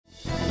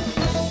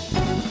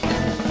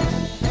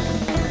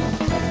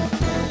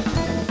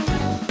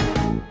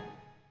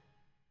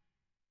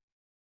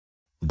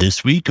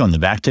This week on the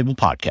BackTable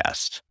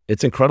podcast.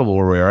 It's incredible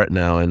where we are at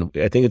now, and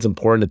I think it's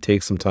important to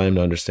take some time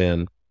to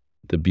understand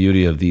the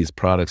beauty of these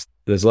products.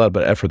 There's a lot of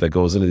effort that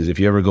goes into these. If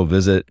you ever go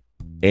visit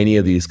any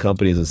of these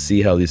companies and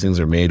see how these things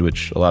are made,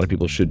 which a lot of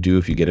people should do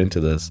if you get into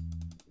this,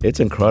 it's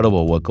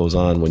incredible what goes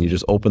on when you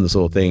just open this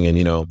little thing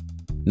and,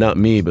 not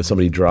me, but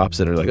somebody drops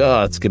it and they're like,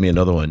 oh, let's give me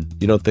another one.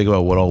 You don't think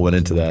about what all went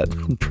into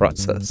that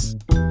process.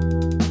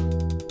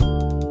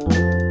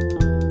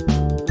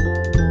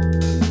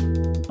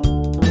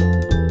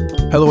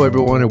 Hello,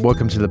 everyone, and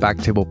welcome to the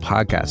BackTable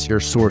podcast, your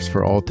source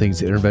for all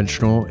things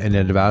interventional and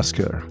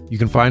endovascular. You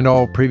can find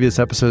all previous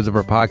episodes of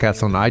our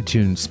podcast on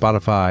iTunes,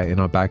 Spotify, and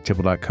on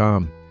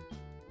BackTable.com.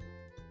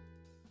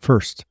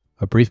 First,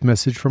 a brief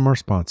message from our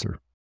sponsor.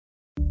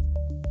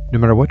 No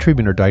matter what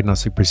treatment or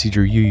diagnostic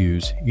procedure you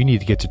use, you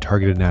need to get to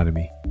Target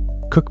Anatomy.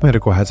 Cook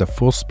Medical has a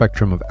full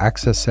spectrum of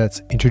access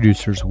sets,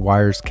 introducers,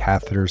 wires,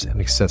 catheters,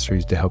 and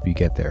accessories to help you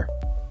get there.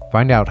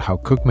 Find out how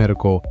Cook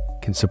Medical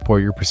can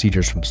support your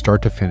procedures from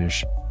start to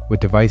finish with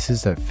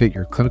devices that fit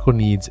your clinical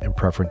needs and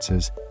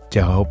preferences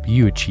to help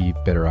you achieve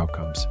better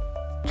outcomes.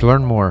 To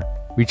learn more,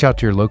 reach out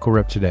to your local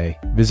rep today,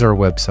 visit our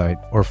website,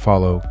 or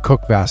follow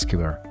Cook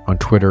Vascular on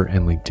Twitter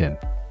and LinkedIn.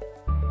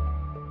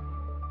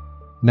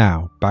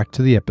 Now, back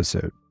to the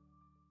episode.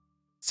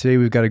 Today,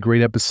 we've got a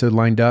great episode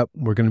lined up.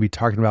 We're going to be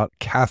talking about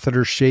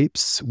catheter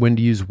shapes, when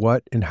to use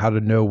what, and how to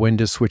know when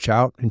to switch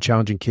out in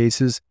challenging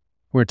cases.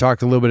 We're going to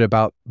talk a little bit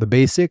about the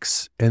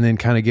basics and then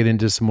kind of get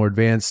into some more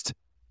advanced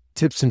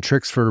tips and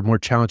tricks for more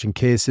challenging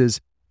cases.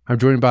 I'm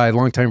joined by a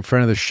longtime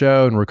friend of the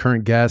show and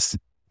recurrent guest,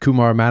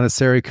 Kumar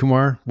Madassery.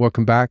 Kumar,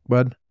 welcome back,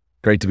 bud.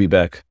 Great to be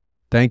back.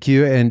 Thank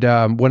you. And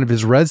one of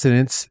his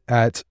residents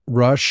at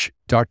Rush,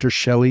 Dr.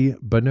 Shelly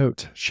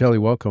Bhanot. Shelly,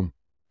 welcome.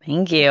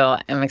 Thank you.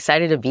 I'm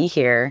excited to be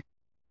here.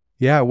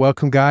 Yeah,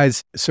 welcome,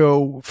 guys.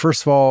 So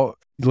first of all,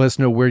 let us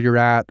know where you're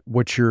at,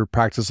 what your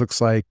practice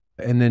looks like.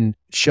 And then,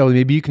 Shelly,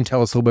 maybe you can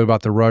tell us a little bit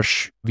about the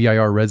Rush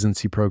VIR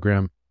residency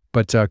program.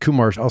 But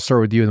Kumar, I'll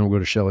start with you and then we'll go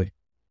to Shelly.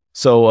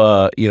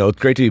 So, it's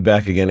great to be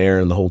back again,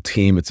 Aaron, the whole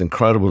team. It's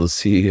incredible to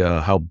see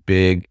how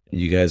big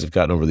you guys have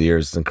gotten over the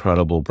years. It's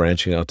incredible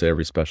branching out to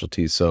every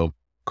specialty. So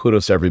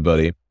kudos to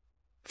everybody.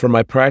 For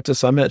my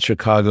practice, I'm at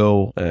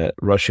Chicago at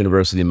Rush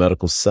University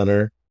Medical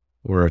Center.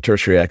 We're a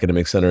tertiary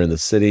academic center in the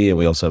city, and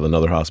we also have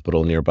another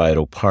hospital nearby at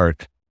Oak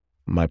Park.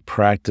 My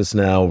practice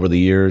now over the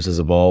years has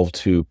evolved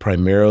to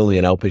primarily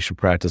an outpatient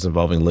practice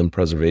involving limb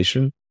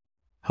preservation.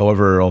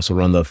 However, I also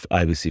run the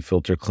IVC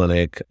filter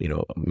clinic.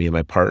 Me and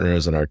my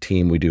partners and our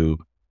team, we do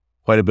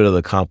quite a bit of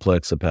the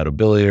complex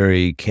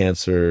hepatobiliary,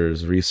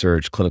 cancers,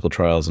 research, clinical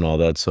trials, and all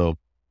that. So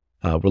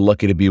we're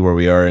lucky to be where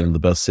we are in the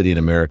best city in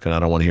America, and I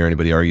don't want to hear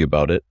anybody argue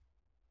about it.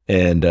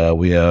 And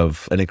we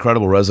have an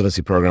incredible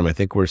residency program. I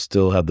think we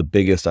still have the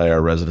biggest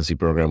IR residency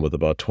program with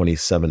about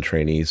 27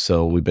 trainees.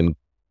 So we've been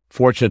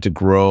fortunate to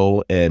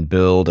grow and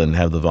build and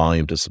have the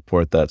volume to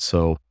support that.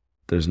 So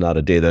there's not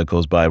a day that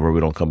goes by where we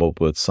don't come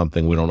up with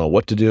something we don't know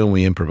what to do and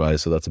we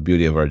improvise. So that's the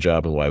beauty of our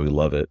job and why we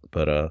love it.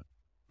 But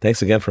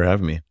thanks again for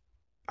having me.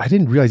 I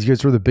didn't realize you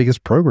guys were the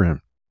biggest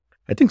program.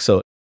 I think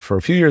so. For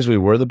a few years, we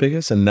were the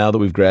biggest. And now that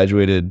we've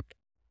graduated,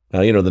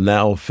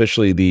 now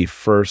officially the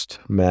first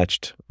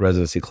matched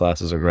residency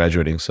classes are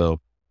graduating. So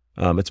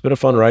it's been a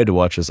fun ride to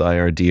watch this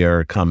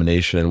IR-DR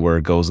combination and where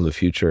it goes in the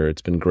future.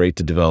 It's been great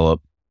to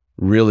develop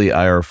really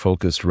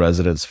IR-focused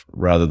residents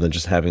rather than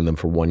just having them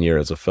for 1 year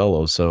as a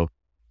fellow. So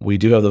we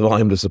do have the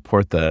volume to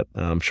support that.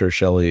 I'm sure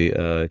Shelly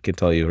can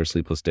tell you her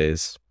sleepless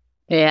days.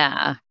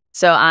 Yeah.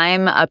 So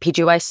I'm a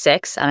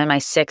PGY6. I'm in my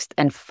 6th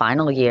and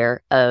final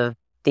year of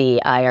the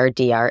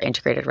IR-DR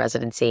integrated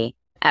residency.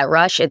 At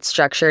Rush, it's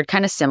structured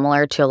kind of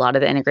similar to a lot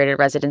of the integrated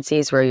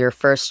residencies where your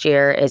first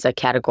year is a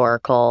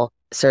categorical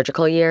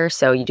surgical year.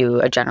 So you do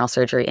a general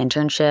surgery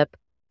internship,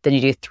 then you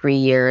do 3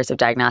 years of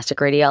diagnostic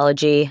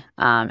radiology,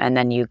 and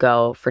then you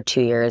go for 2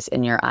 years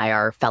in your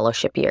IR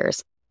fellowship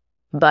years.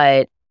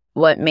 But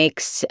what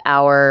makes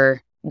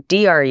our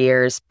DR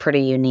years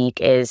pretty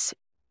unique is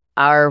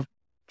our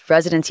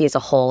residency as a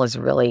whole is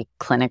really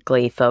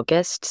clinically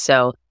focused.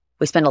 So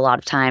we spend a lot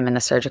of time in the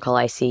surgical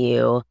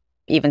ICU,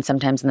 even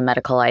sometimes in the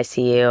medical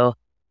ICU.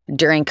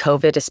 During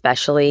COVID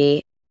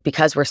especially,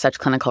 because we're such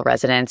clinical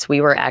residents,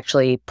 we were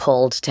actually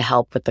pulled to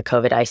help with the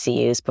COVID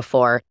ICUs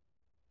before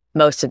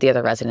most of the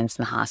other residents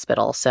in the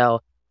hospital.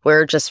 So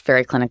we're just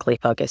very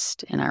clinically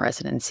focused in our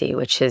residency,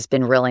 which has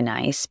been really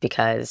nice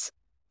because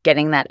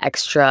getting that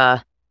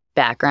extra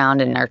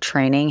background in our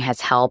training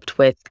has helped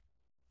with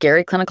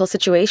scary clinical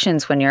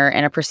situations when you're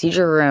in a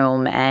procedure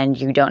room and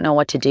you don't know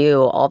what to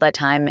do. All that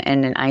time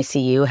in an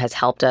ICU has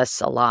helped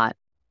us a lot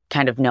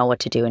kind of know what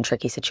to do in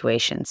tricky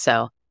situations.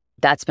 So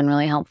that's been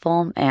really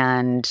helpful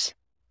and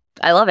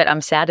I love it. I'm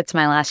sad it's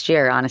my last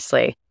year,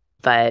 honestly,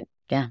 but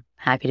yeah,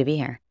 happy to be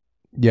here.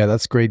 Yeah,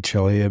 that's great,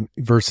 Shelly.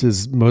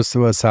 Versus most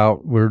of us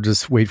out, we're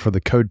just wait for the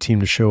code team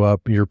to show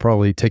up. You're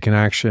probably taking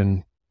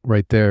action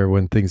right there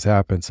when things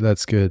happen. So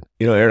that's good.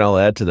 Aaron, I'll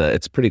add to that.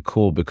 It's pretty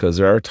cool because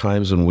there are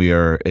times when we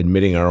are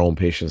admitting our own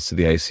patients to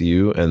the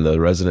ICU and the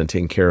resident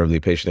taking care of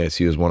the patient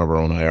ICU is one of our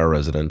own IR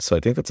residents. So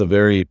I think that's a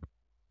very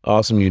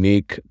awesome,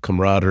 unique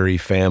camaraderie,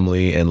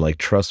 family, and like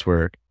trust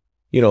where,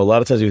 a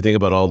lot of times you think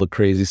about all the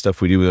crazy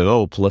stuff we do, we're like,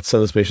 oh, let's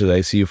send this patient to the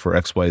ICU for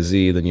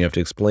XYZ. Then you have to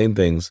explain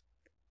things.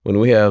 When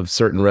we have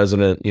certain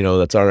resident,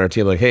 that's on our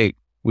team, like, hey,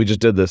 we just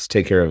did this,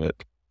 take care of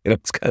it.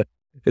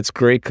 It's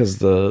great because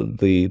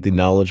the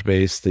knowledge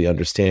base, the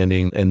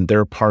understanding, and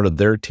they're part of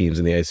their teams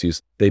in the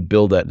ICUs. They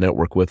build that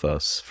network with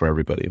us for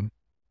everybody.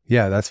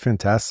 Yeah, that's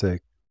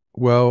fantastic.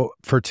 Well,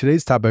 for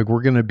today's topic,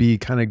 we're going to be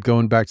kind of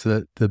going back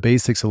to the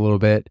basics a little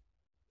bit.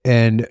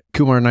 And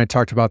Kumar and I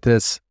talked about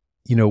this,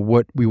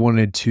 what we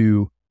wanted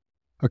to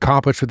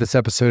accomplish with this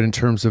episode in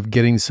terms of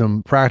getting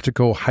some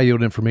practical,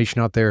 high-yield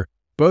information out there,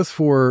 both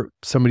for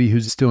somebody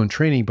who's still in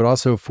training, but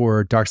also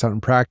for docs out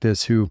in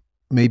practice who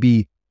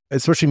maybe,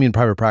 especially me in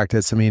private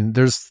practice, I mean,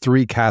 there's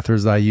 3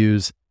 catheters that I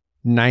use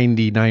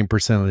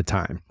 99% of the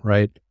time,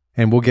 right?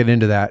 And we'll get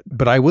into that.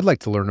 But I would like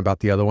to learn about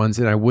the other ones,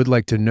 and I would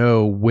like to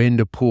know when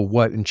to pull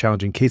what in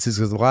challenging cases,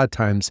 because a lot of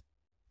times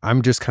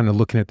I'm just kind of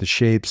looking at the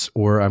shapes,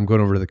 or I'm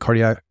going over to the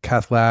cardiac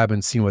cath lab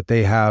and seeing what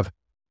they have.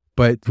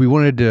 But we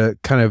wanted to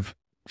kind of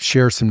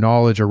share some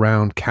knowledge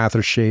around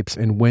catheter shapes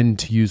and when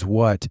to use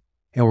what.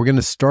 And we're going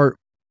to start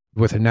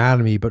with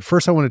anatomy. But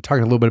first, I want to talk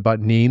a little bit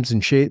about names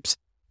and shapes,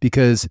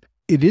 because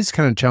it is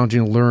kind of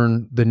challenging to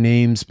learn the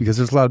names, because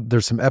there's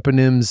some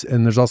eponyms,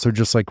 and there's also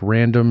just like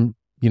random,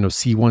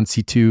 C1,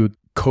 C2,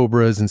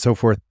 cobras, and so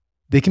forth.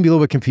 They can be a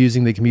little bit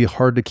confusing. They can be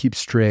hard to keep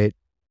straight.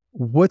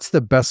 What's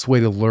the best way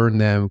to learn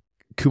them?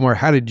 Kumar,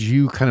 how did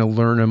you kind of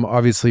learn them?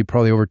 Obviously,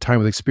 probably over time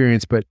with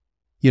experience, but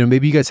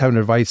maybe you guys have an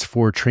advice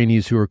for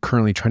trainees who are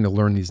currently trying to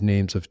learn these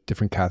names of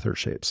different catheter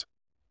shapes.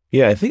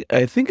 Yeah,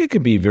 I think it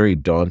can be very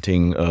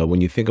daunting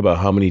when you think about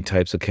how many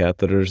types of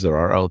catheters there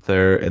are out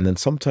there. And then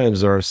sometimes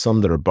there are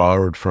some that are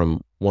borrowed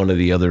from one of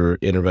the other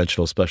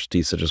interventional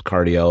specialties, such as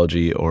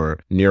cardiology or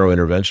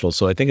neurointerventional.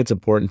 So I think it's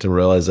important to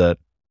realize that,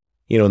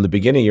 in the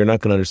beginning, you're not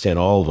going to understand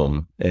all of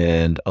them.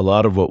 And a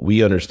lot of what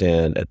we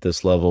understand at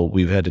this level,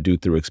 we've had to do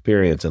through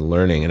experience and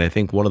learning. And I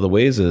think one of the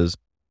ways is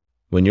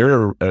when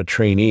you're a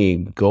trainee,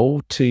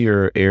 go to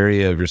your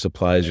area of your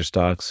supplies, your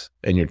stocks,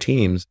 and your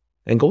teams,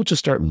 and go just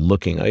start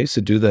looking. I used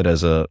to do that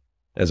as a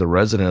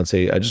resident. I'd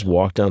say, I just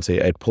walk down and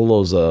say, I'd pull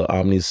those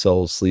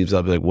Omnicell sleeves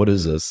up, be like, what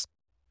is this?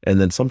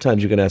 And then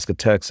sometimes you can ask a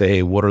tech, say,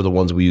 hey, what are the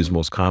ones we use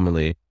most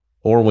commonly?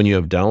 Or when you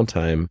have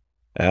downtime,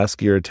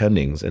 ask your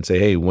attendings and say,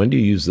 hey, when do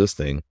you use this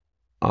thing?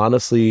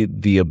 Honestly,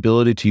 the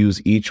ability to use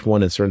each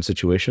one in certain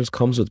situations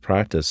comes with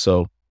practice.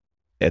 So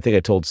I think I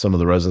told some of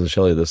the residents,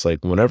 Shelly, this,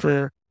 like,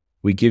 whenever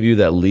we give you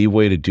that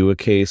leeway to do a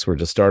case or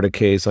to start a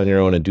case on your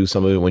own and do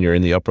some of it when you're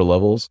in the upper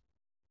levels,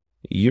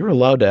 you're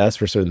allowed to ask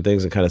for certain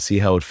things and kind of see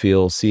how it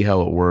feels, see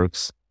how it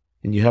works.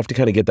 And you have to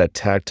kind of get that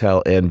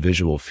tactile and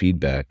visual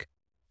feedback.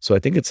 So I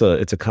think it's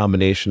a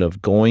combination of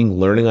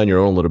learning on your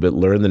own a little bit,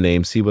 learn the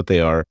name, see what they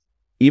are.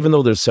 Even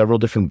though there's several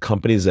different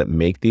companies that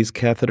make these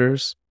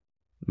catheters,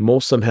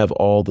 most of them have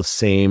all the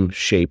same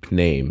shape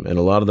name. And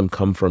a lot of them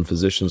come from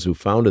physicians who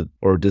founded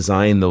or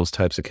designed those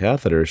types of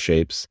catheter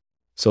shapes.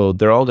 So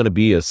they're all going to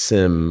be a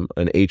Sim,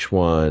 an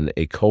H1,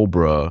 a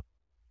Cobra,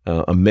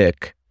 a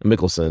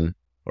Mickelson,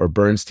 or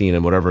Bernstein,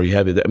 and whatever you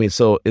have. I mean,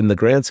 so in the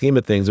grand scheme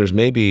of things, there's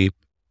maybe,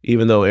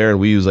 even though, Aaron,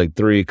 we use like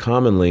 3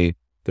 commonly,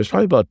 there's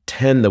probably about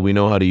 10 that we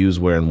know how to use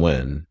where and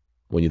when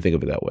you think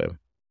of it that way.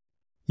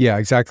 Yeah,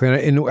 exactly.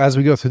 And as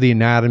we go through the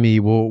anatomy,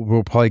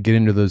 we'll probably get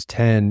into those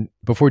 10.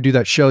 Before we do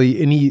that,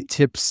 Shelly, any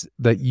tips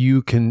that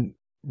you can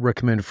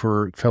recommend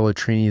for fellow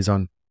trainees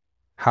on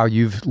how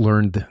you've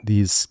learned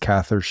these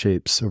catheter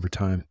shapes over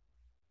time?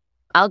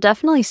 I'll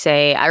definitely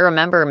say, I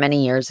remember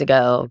many years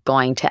ago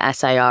going to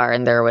SIR,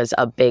 and there was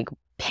a big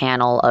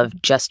panel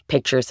of just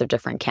pictures of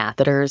different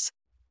catheters.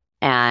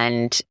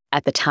 And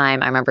at the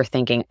time, I remember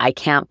thinking, I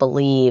can't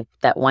believe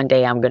that one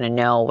day I'm going to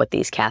know what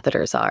these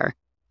catheters are.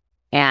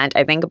 And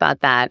I think about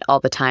that all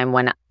the time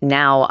when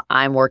now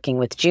I'm working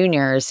with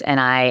juniors and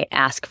I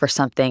ask for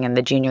something and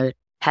the junior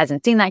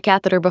hasn't seen that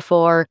catheter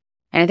before.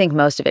 And I think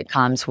most of it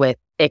comes with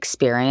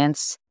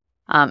experience,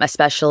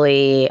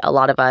 especially a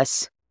lot of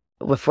us,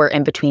 if we're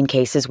in between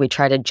cases, we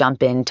try to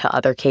jump into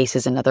other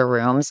cases in other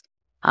rooms,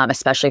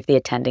 especially if the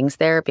attending's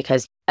there,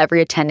 because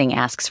every attending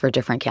asks for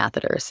different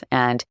catheters.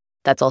 And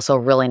that's also a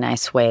really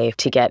nice way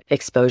to get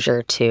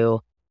exposure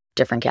to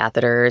different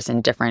catheters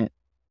and different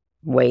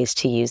ways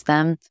to use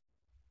them.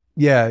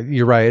 Yeah,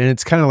 you're right. And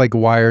it's kind of like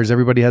wires.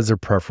 Everybody has their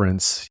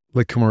preference.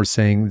 Like Kumar was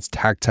saying, it's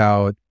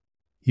tactile.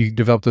 You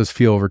develop those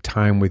feel over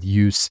time with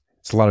use.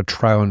 It's a lot of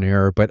trial and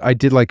error. But I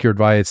did like your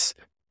advice,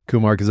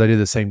 Kumar, because I did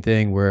the same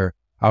thing where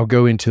I'll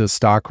go into the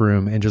stock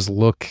room and just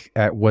look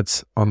at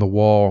what's on the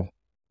wall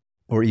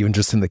or even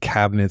just in the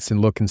cabinets and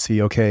look and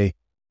see, okay,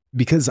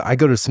 because I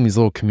go to some of these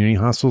little community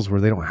hospitals where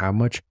they don't have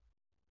much.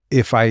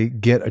 If I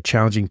get a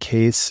challenging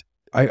case,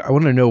 I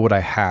want to know what I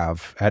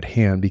have at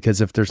hand,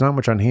 because if there's not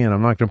much on hand,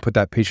 I'm not going to put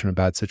that patient in a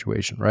bad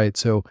situation, right?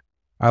 So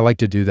I like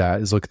to do that,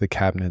 is look at the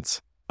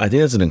cabinets. I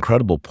think that's an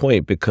incredible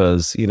point,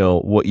 because, you know,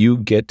 what you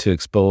get to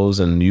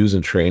expose and use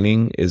in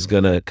training is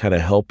going to kind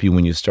of help you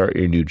when you start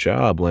your new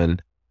job,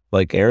 when,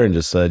 like Aaron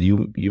just said,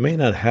 you may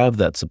not have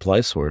that supply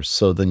source.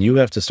 So then you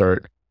have to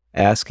start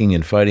asking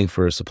and fighting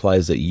for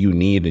supplies that you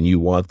need and you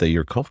want that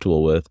you're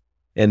comfortable with.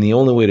 And the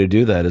only way to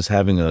do that is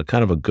having a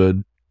kind of a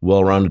good,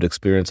 well-rounded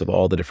experience of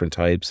all the different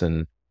types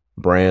and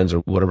brands or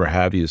whatever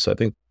have you. So I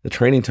think the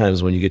training time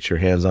is when you get your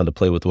hands on to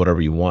play with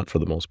whatever you want for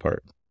the most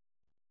part.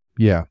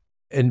 Yeah.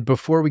 And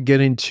before we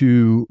get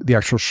into the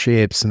actual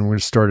shapes, and we're going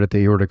to start at the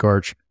aortic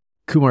arch,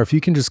 Kumar, if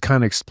you can just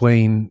kind of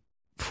explain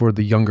for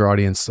the younger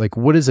audience, like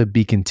what is a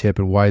beacon tip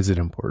and why is it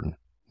important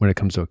when it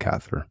comes to a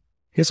catheter?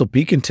 Yeah, so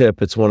beacon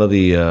tip, it's one of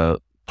the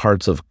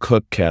parts of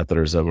Cook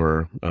catheters that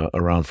were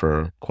around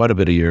for quite a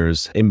bit of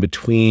years. In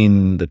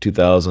between the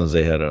 2000s,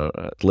 they had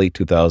late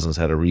 2000s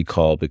had a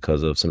recall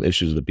because of some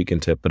issues with the beacon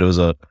tip, but it was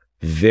a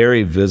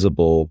very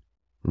visible,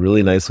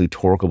 really nicely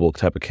torqueable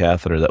type of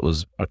catheter that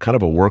was a kind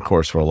of a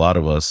workhorse for a lot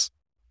of us.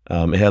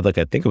 It had I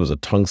think it was a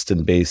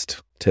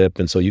tungsten-based tip,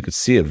 and so you could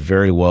see it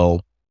very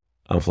well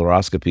on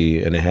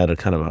fluoroscopy, and it had a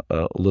kind of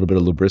a little bit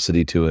of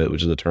lubricity to it,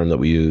 which is a term that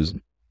we use,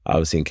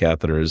 obviously, in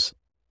catheters.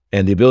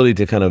 And the ability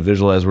to kind of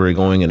visualize where you're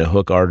going and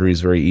hook arteries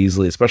very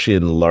easily, especially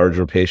in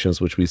larger patients,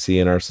 which we see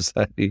in our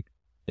society,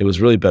 it was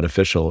really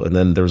beneficial. And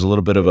then there was a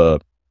little bit of a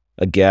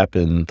gap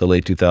in the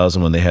late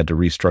 2000s when they had to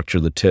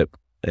restructure the tip,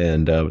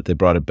 and they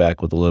brought it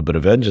back with a little bit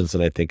of vengeance.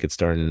 And I think it's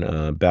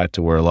starting back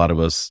to where a lot of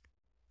us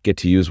get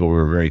to use what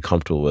we're very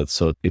comfortable with.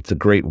 So it's a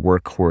great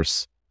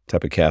workhorse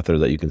type of catheter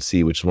that you can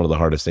see, which is one of the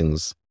hardest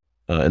things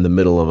in the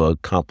middle of a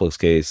complex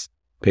case,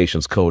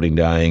 patients coding,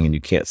 dying, and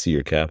you can't see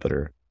your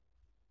catheter.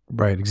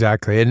 Right,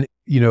 exactly. And,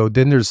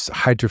 then there's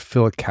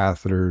hydrophilic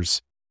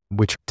catheters,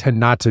 which tend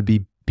not to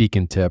be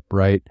beacon tip,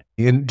 right?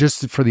 And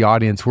just for the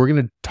audience, we're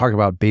going to talk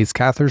about base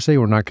catheters today.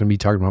 We're not going to be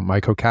talking about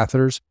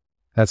microcatheters.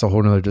 That's a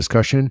whole nother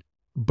discussion.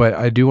 But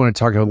I do want to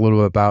talk a little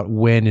bit about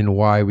when and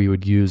why we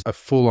would use a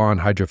full-on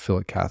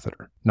hydrophilic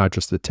catheter, not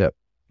just the tip.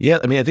 Yeah,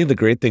 I mean, I think the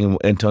great thing,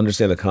 and to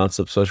understand the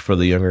concept, especially for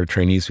the younger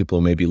trainees, people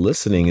who may be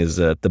listening, is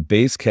that the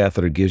base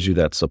catheter gives you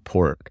that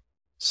support.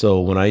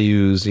 So when I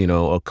use,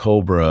 a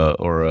Cobra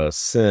or a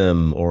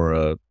Sim or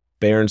a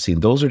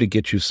Berenstein, those are to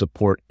get you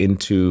support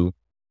into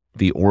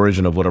the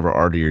origin of whatever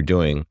artery you're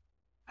doing.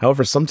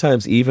 However,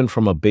 sometimes even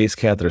from a base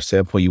catheter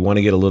standpoint, you want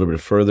to get a little bit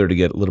further to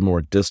get a little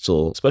more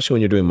distal, especially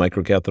when you're doing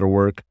microcatheter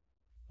work,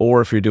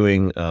 or if you're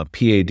doing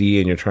PAD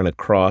and you're trying to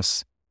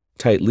cross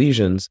tight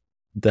lesions.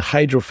 The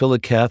hydrophilic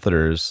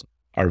catheters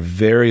are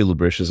very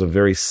lubricious and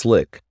very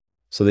slick.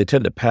 So they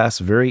tend to pass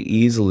very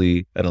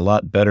easily and a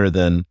lot better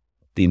than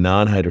the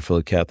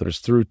non-hydrophilic catheters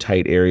through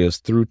tight areas,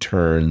 through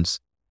turns,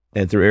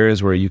 and through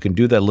areas where you can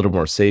do that a little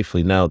more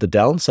safely. Now, the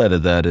downside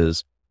of that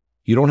is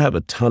you don't have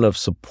a ton of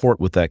support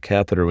with that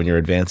catheter when you're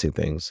advancing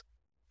things.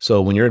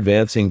 So when you're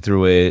advancing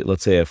through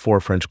let's say a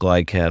 4 French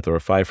glide cath or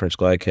a 5 French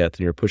glide cath,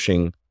 and you're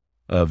pushing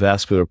a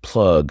vascular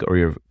plug or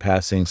you're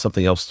passing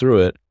something else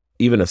through it,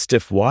 even a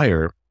stiff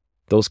wire,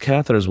 those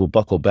catheters will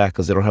buckle back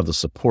because they don't have the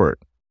support.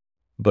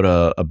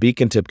 But a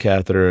beacon tip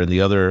catheter and the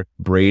other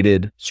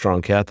braided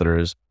strong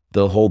catheters,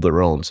 they'll hold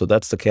their own. So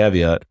that's the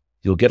caveat.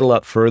 You'll get a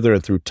lot further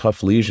and through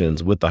tough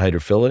lesions with the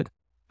hydrophilic.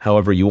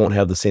 However, you won't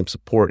have the same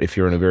support if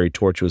you're in a very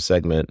tortuous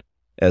segment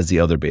as the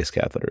other base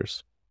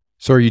catheters.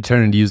 So are you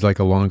tending to use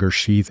a longer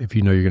sheath if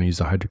you know you're going to use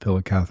a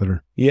hydrophilic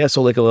catheter? Yeah,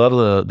 so a lot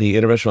of the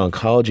interventional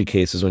oncology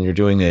cases, when you're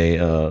doing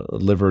a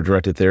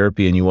liver-directed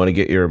therapy and you want to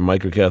get your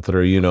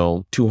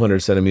microcatheter, 200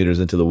 centimeters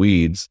into the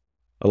weeds,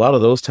 a lot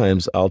of those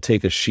times I'll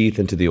take a sheath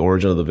into the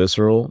origin of the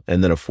visceral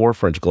and then a 4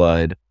 French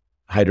glide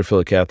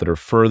hydrophilic catheter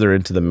further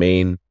into the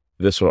main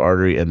visceral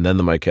artery and then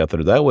the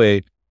microcatheter. That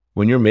way,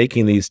 when you're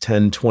making these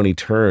 10, 20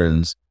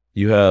 turns,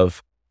 you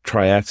have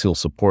triaxial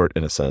support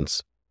in a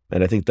sense.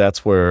 And I think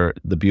that's where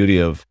the beauty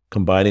of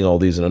combining all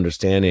these and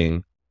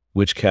understanding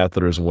which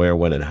catheters, where,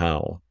 when, and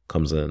how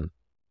comes in.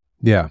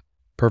 Yeah,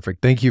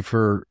 perfect. Thank you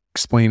for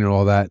explaining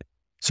all that.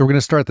 So we're going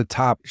to start at the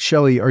top.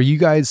 Shelly, are you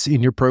guys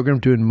in your program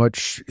doing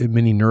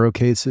many neuro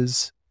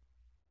cases?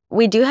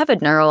 We do have a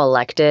neuro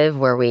elective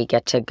where we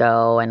get to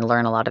go and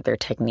learn a lot of their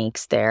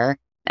techniques there.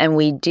 And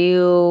we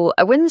do,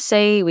 I wouldn't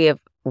say we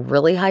have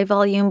really high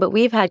volume, but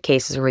we've had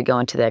cases where we go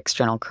into the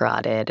external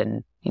carotid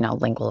and,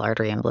 lingual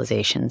artery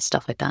embolization,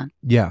 stuff like that.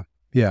 Yeah.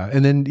 Yeah.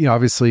 And then,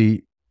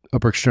 obviously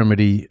upper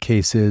extremity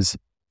cases,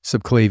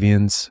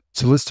 subclavians.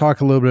 So let's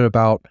talk a little bit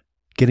about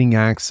getting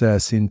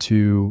access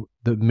into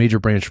the major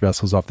branch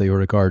vessels off the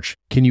aortic arch.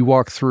 Can you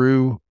walk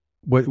through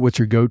what's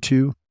your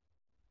go-to?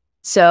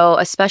 So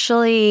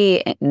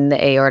especially in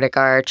the aortic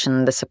arch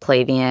and the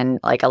subclavian,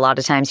 a lot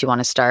of times you want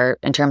to start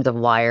in terms of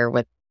wire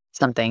with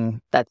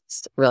something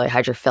that's really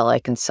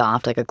hydrophilic and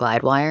soft, like a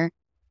glide wire.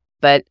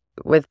 But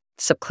with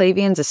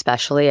subclavians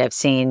especially, I've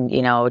seen,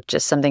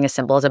 just something as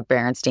simple as a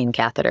Berenstein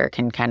catheter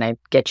can kind of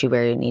get you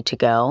where you need to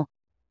go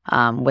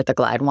with a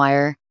glide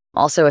wire.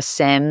 Also a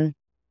SIM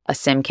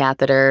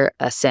catheter,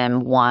 a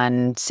SIM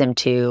 1, SIM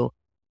 2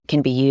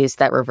 can be used.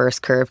 That reverse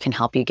curve can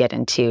help you get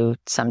into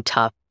some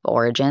tough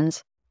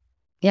origins.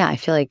 Yeah, I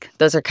feel like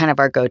those are kind of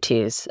our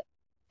go-tos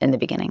in the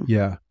beginning.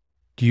 Yeah.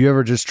 Do you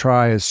ever just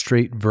try a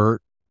straight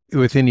vert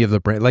with any of the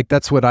branch?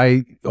 That's what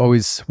I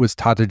always was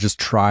taught to just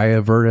try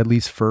a vert at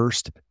least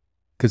first.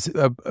 Because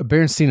a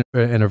Berenstein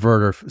and a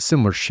vert are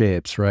similar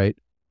shapes, right?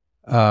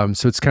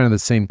 So it's kind of the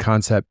same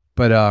concept.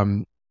 But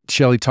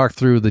Shelly, talk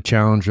through the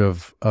challenge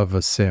of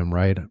a sim,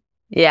 right?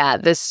 Yeah,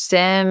 the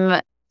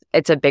sim,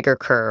 it's a bigger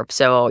curve.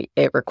 So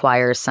it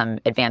requires some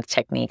advanced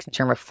techniques in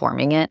terms of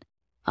forming it.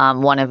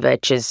 One of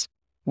which is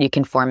you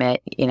can form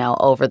it,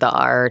 over the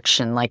arch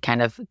and like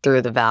kind of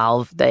through the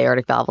valve, the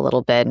aortic valve a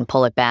little bit and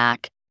pull it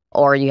back.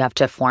 Or you have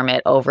to form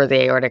it over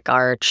the aortic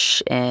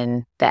arch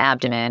in the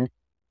abdomen.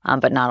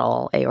 But not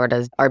all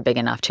aortas are big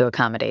enough to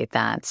accommodate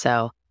that.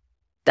 So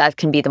that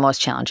can be the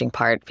most challenging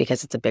part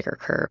because it's a bigger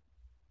curve.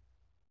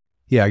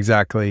 Yeah,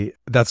 exactly.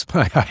 That's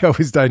why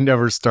I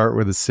never start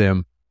with a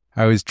sim.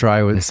 I always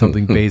try with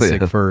something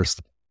basic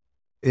first.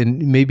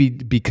 And maybe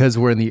because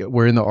we're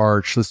in the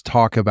arch, let's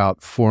talk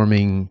about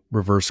forming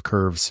reverse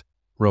curves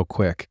real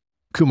quick.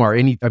 Kumar,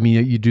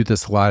 you do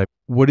this a lot.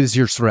 What is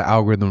your sort of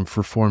algorithm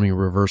for forming a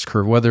reverse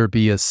curve, whether it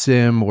be a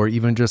sim or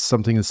even just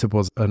something as simple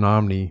as an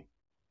omni?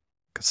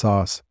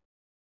 Sauce.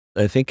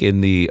 I think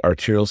in the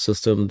arterial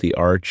system, the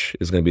arch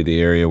is going to be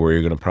the area where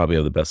you're going to probably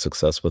have the best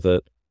success with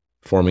it.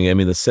 Forming,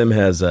 the sim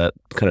has that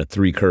kind of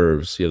three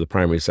curves. You have the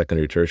primary,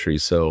 secondary, tertiary.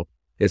 So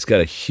it's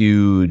got a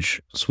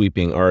huge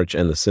sweeping arch,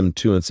 and the sim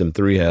 2 and sim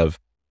 3 have,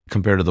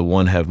 compared to the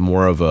one, have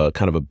more of a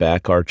kind of a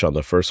back arch on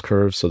the first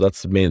curve. So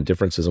that's the main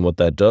differences. And what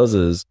that does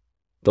is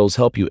those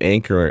help you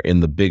anchor in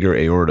the bigger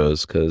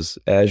aortas, because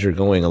as you're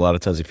going, a lot of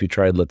times if you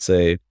tried, let's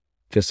say,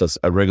 just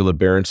a regular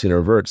Berenstein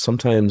or vert,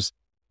 sometimes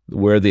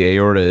where the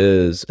aorta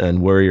is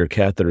and where your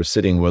catheter is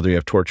sitting, whether you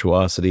have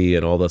tortuosity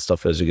and all that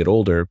stuff as you get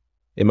older,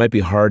 it might be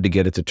hard to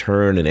get it to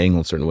turn and angle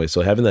in a certain way.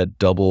 So having that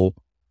double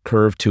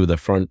curve to the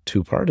front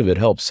two part of it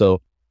helps.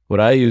 So what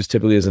I use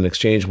typically is an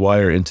exchange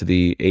wire into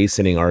the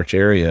ascending arch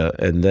area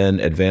and then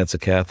advance a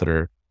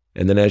catheter.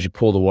 And then as you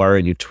pull the wire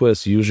and you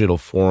twist, usually it'll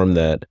form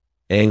that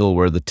angle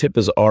where the tip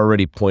is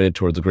already pointed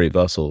towards the great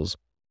vessels.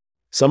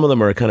 Some of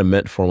them are kind of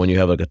meant for when you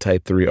have like a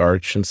type 3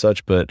 arch and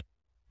such, but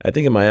I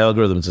think in my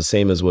algorithm, it's the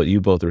same as what you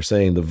both were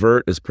saying. The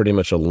vert is pretty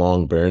much a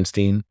long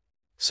Berenstein,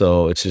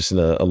 so it's just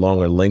a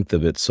longer length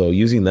of it. So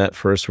using that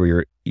first,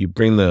 where you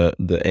bring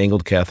the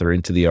angled catheter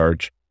into the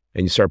arch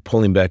and you start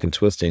pulling back and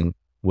twisting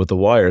with the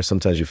wire,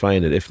 sometimes you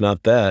find it. If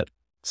not that,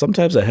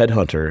 sometimes a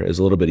headhunter is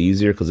a little bit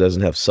easier because it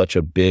doesn't have such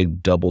a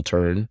big double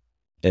turn.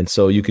 And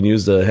so you can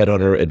use the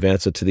headhunter,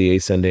 advance it to the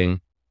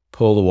ascending,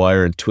 pull the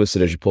wire and twist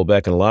it as you pull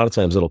back. And a lot of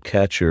times it'll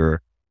catch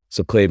your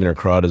subclavian or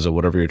carotids or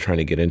whatever you're trying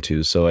to get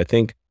into. So I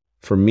think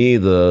for me,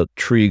 the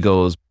tree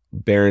goes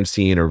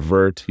Berenstein or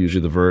vert,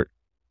 usually the vert,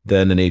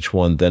 then an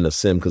H1, then a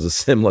sim, because a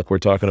sim, like we're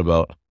talking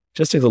about,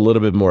 just takes a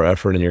little bit more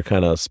effort and you're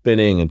kind of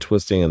spinning and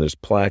twisting and there's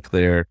plaque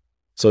there.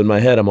 So in my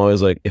head, I'm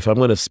always like, if I'm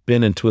going to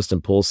spin and twist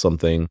and pull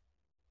something,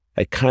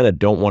 I kind of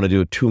don't want to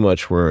do it too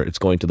much where it's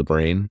going to the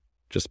brain,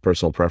 just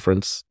personal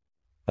preference.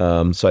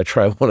 So I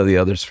try one of the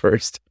others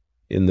first.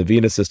 In the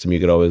venous system, you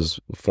could always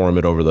form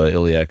it over the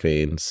iliac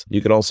veins.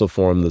 You could also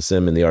form the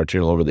sim in the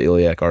arterial over the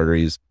iliac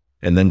arteries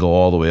and then go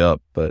all the way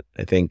up. But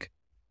I think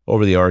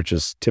over the arch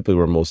is typically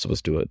where most of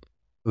us do it.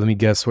 Let me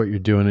guess what you're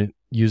doing,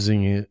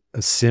 using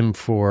a sim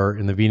for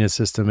in the venous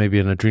system, maybe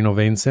an adrenal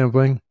vein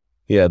sampling?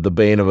 Yeah, the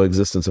bane of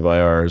existence of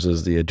IRs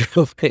is the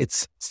adrenal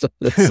veins.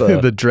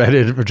 The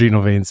dreaded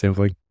adrenal vein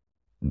sampling.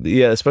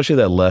 Yeah, especially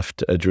that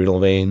left adrenal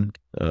vein.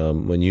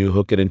 When you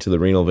hook it into the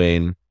renal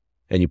vein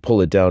and you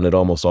pull it down, it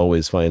almost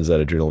always finds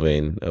that adrenal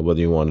vein, whether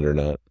you want it or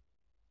not.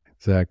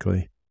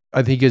 Exactly.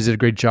 I think you guys did a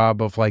great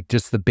job of like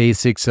just the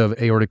basics of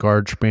aortic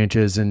arch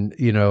branches, and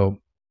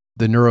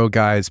the neuro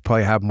guys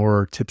probably have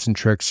more tips and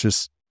tricks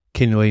just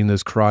cannulating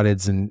those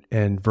carotids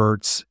and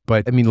verts.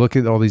 But look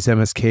at all these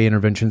MSK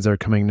interventions that are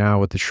coming now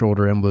with the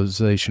shoulder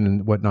embolization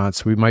and whatnot.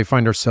 So we might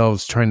find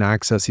ourselves trying to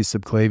access these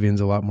subclavians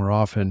a lot more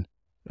often.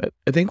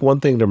 I think one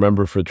thing to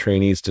remember for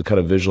trainees to kind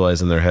of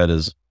visualize in their head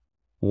is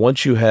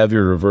once you have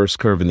your reverse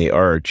curve in the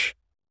arch,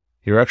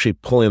 you're actually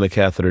pulling the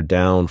catheter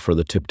down for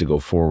the tip to go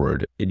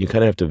forward. And you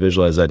kind of have to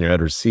visualize that in your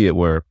head or see it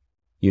where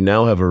you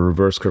now have a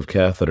reverse curve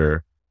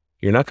catheter.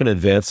 You're not going to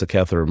advance the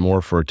catheter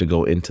more for it to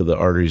go into the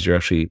arteries. You're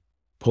actually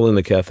pulling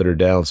the catheter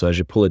down. So as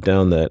you pull it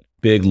down, that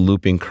big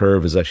looping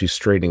curve is actually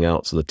straightening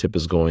out. So the tip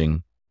is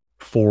going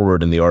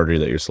forward in the artery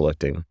that you're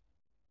selecting.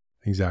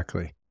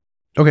 Exactly.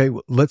 Okay,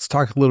 let's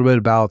talk a little bit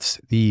about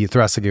the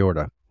thoracic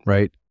aorta,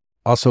 right?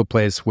 Also a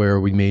place where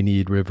we may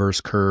need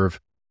reverse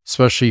curve,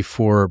 especially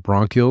for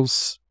bronchial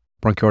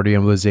artery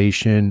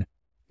embolization,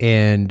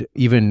 and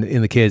even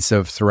in the case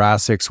of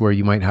thoracics where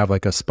you might have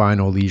like a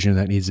spinal lesion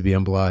that needs to be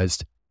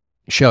embolized.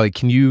 Shelly,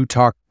 can you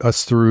talk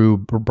us through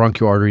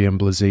bronchial artery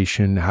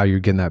embolization, how you're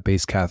getting that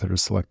base catheter to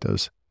select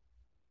those?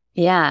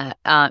 Yeah.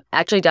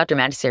 Actually, Dr.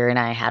 Madassery and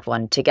I had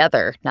one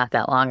together not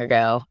that long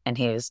ago, and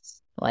he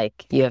was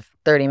like, you have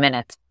 30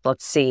 minutes.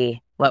 Let's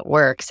see what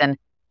works. And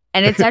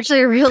it's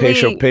actually really...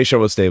 Patient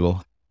was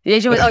stable.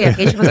 Patient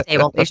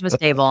was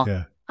stable.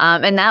 Yeah.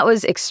 And that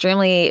was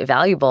extremely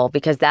valuable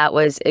because that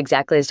was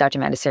exactly as Dr.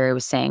 Madassery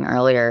was saying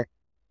earlier,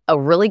 a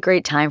really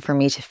great time for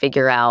me to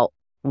figure out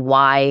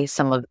why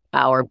some of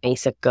our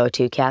basic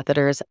go-to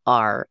catheters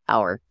are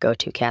our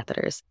go-to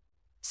catheters.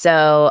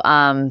 So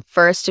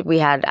first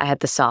I had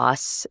the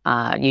sauce.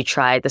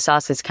 The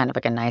sauce is kind of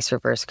like a nice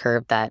reverse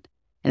curve and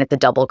it's a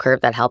double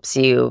curve that helps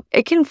you.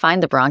 It can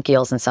find the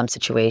bronchioles in some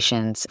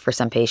situations for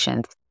some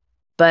patients.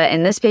 But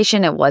in this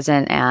patient, it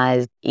wasn't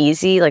as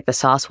easy. Like the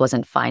sauce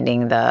wasn't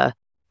finding the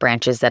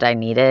branches that I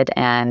needed.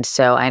 And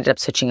so I ended up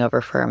switching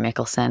over for a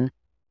Michelson.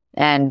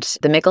 And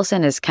the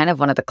Michelson is kind of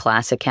one of the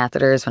classic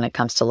catheters when it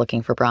comes to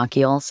looking for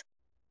bronchioles.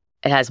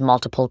 It has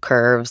multiple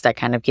curves that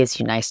kind of gives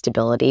you nice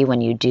stability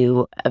when you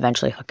do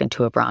eventually hook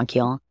into a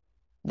bronchiole.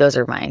 Those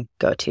are my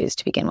go-tos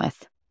to begin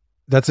with.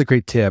 That's a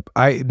great tip.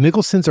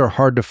 Michelsons are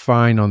hard to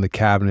find on the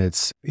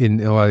cabinets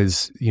in a lot of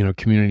these,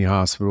 community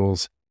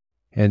hospitals.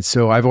 And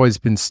so I've always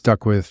been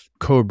stuck with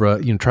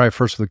Cobra, try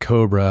first with a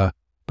Cobra,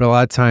 but a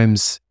lot of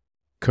times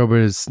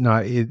Cobra is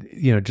not,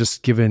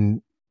 just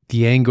given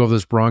the angle of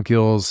those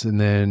bronchioles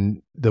and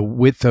then the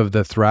width of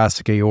the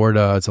thoracic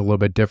aorta, it's a little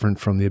bit different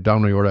from the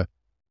abdominal aorta.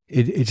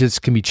 It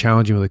just can be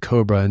challenging with a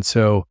Cobra. And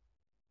so,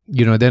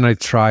 then I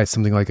try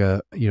something like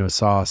a,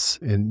 sauce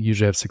and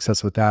usually have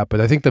success with that.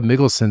 But I think the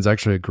Michelson's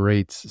actually a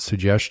great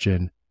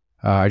suggestion.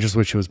 I just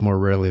wish it was more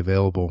rarely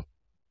available.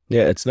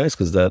 Yeah, it's nice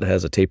because that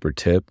has a tapered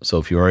tip. So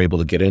if you are able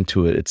to get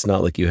into it, it's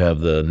not like you have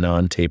the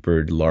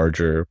non-tapered,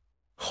 larger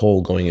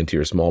hole going into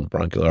your small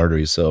bronchial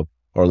arteries, or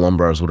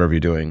lumbars, whatever you're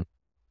doing.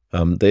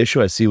 The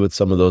issue I see with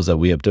some of those that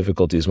we have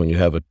difficulties when you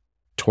have a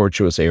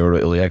tortuous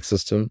aortoiliac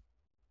system,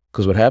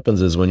 because what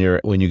happens is when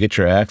you get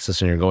your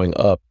axis and you're going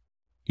up,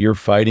 you're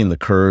fighting the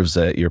curves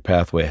that your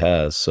pathway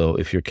has. So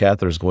if your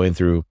catheter is going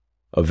through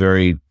a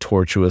very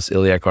tortuous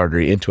iliac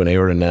artery into an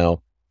aorta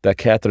now, that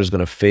catheter is going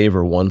to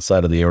favor one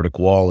side of the aortic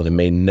wall and it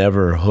may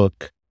never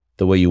hook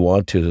the way you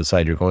want to the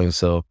side you're going.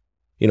 So,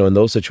 in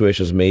those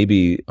situations,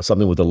 maybe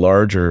something with a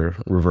larger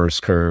reverse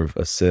curve,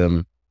 a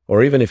SIM,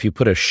 or even if you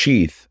put a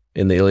sheath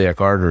in the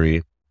iliac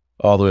artery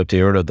all the way up to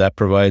aorta, that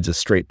provides a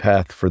straight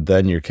path for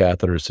then your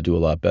catheters to do a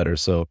lot better.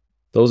 So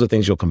those are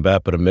things you'll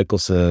combat, but a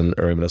Michelson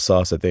or even a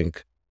sauce, I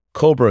think,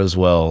 Cobra as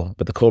well,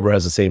 but the Cobra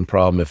has the same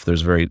problem if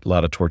there's a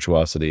lot of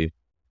tortuosity.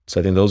 So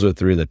I think those are the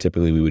three that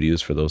typically we would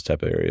use for those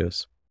type of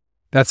areas.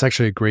 That's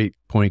actually a great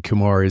point,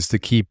 Kumar, is to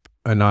keep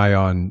an eye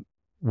on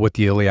what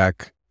the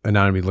iliac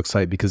anatomy looks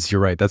like, because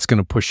you're right, that's going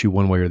to push you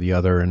one way or the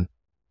other. And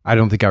I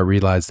don't think I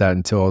realized that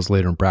until I was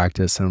later in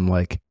practice. And I'm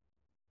like,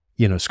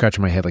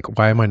 scratching my head, like,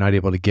 why am I not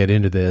able to get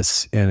into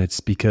this? And it's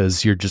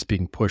because you're just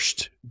being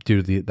pushed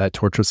due to that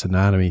tortuous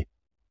anatomy.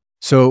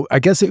 So I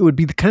guess it would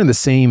be kind of the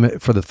same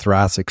for the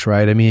thoracics,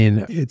 right? I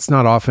mean, it's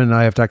not often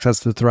I have to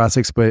access the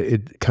thoracics, but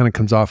it kind of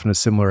comes off in a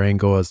similar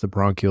angle as the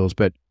bronchioles.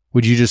 But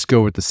would you just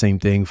go with the same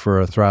thing for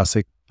a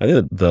thoracic? I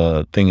think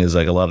the thing is,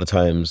 like, a lot of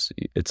times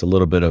it's a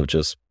little bit of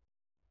just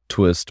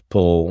twist,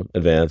 pull,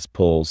 advance,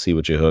 pull, see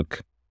what you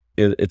hook.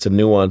 It's a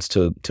nuance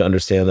to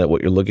understand that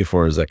what you're looking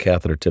for is that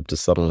catheter tip to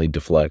suddenly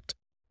deflect.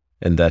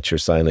 And that's your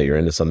sign that you're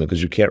into something,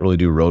 because you can't really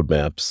do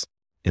roadmaps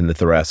in the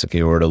thoracic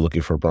aorta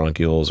looking for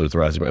bronchioles or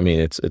thoracic. I mean,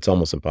 it's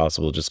almost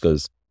impossible just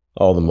because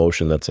all the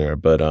motion that's there.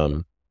 But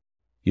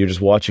you're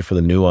just watching for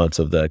the nuance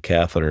of that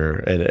catheter.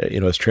 And,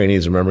 as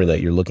trainees, remembering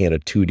that you're looking at a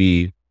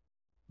 2D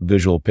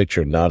visual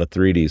picture, not a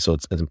 3D. So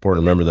it's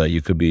important to remember that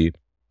you could be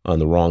on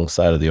the wrong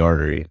side of the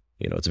artery.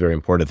 It's very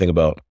important to think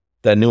about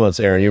that nuance.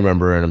 Aaron, you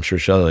remember, and I'm sure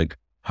Shelly, like,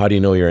 how do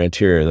you know you're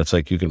anterior? That's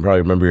like, you can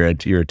probably remember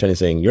your attending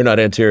saying, you're not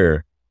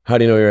anterior. How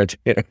do you know you're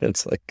anterior?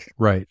 It's like,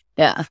 right.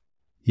 Yeah.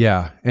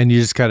 Yeah. And you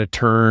just got to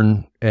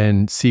turn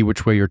and see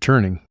which way you're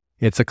turning.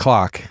 It's a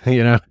clock,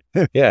 Yeah.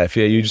 If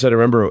you just had to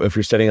remember, if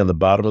you're standing on the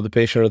bottom of the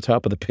patient or the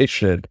top of the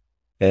patient,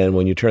 and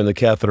when you turn the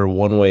catheter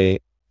one way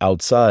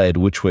outside,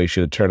 which way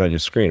should it turn on your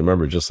screen?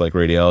 Remember, just like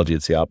radiology,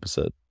 it's the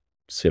opposite.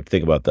 So you have to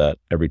think about that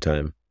every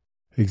time.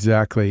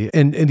 Exactly.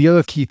 And the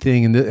other key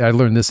thing, and I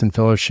learned this in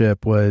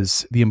fellowship,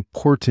 was the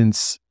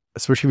importance,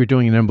 especially if you're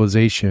doing an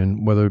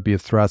embolization, whether it be a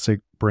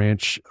thoracic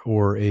branch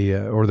or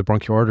the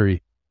bronchial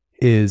artery,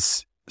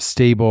 is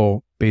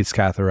stable base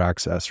catheter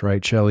access,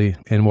 right, Shelly?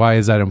 And why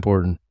is that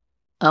important?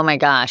 Oh my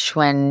gosh,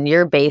 when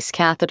your base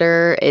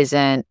catheter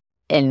isn't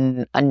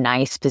in a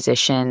nice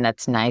position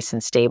that's nice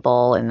and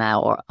stable in that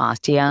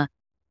ostia,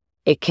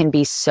 it can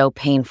be so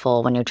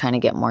painful when you're trying to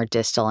get more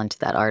distal into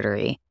that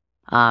artery.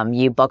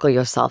 You buckle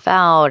yourself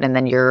out and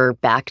then you're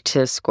back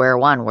to square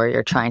one where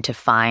you're trying to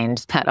find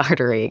that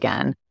artery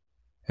again.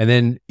 And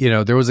then,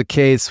 there was a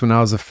case when I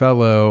was a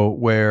fellow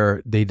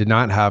where they did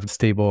not have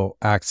stable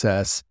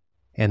access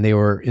and they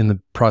were in the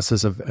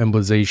process of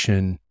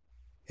embolization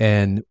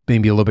and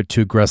maybe a little bit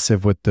too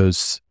aggressive with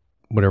those,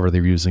 whatever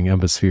they're using,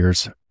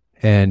 embospheres.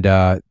 And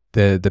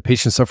the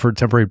patient suffered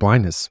temporary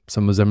blindness.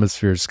 Some of those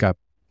embospheres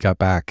got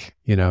back,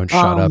 and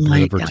shot up in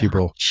the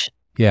vertebral. Gosh.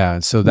 Yeah.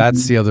 So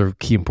that's the other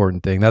key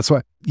important thing. That's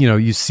why,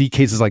 you see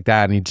cases like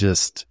that and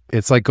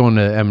it's like going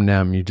to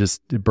M&M,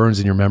 it burns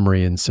in your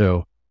memory. And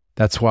so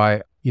that's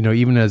why,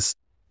 even as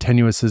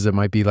tenuous as it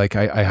might be, like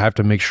I have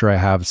to make sure I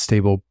have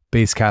stable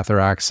base catheter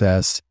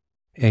access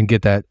and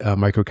get that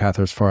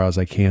microcatheter as far as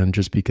I can,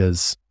 just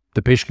because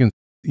the patient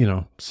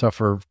can,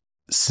 suffer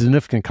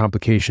significant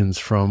complications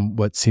from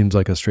what seems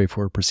like a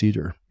straightforward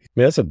procedure.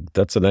 mean,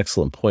 that's an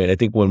excellent point. I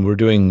think when we're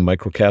doing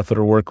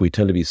microcatheter work, we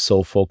tend to be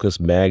so focused,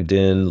 magged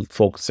in,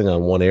 focusing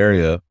on one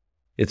area.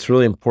 It's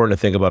really important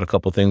to think about a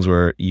couple of things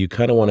where you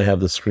kind of want to have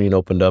the screen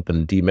opened up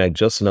and demag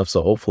just enough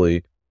so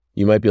hopefully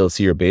you might be able to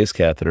see your base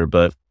catheter.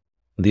 But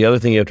the other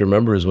thing you have to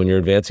remember is when you're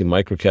advancing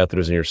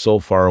microcatheters and you're so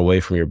far away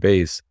from your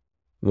base,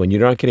 when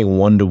you're not getting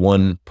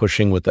one-to-one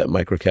pushing with that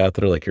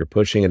microcatheter, like you're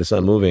pushing and it's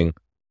not moving,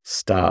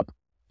 stop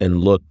and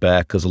look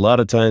back. Because a lot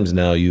of times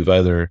now you've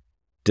either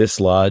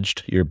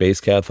dislodged your base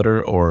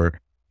catheter or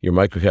your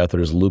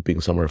microcatheter is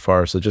looping somewhere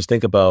far. So just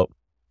think about,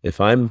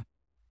 if I'm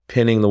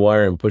pinning the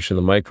wire and pushing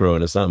the micro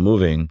and it's not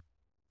moving,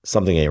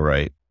 something ain't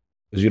right.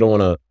 Because you don't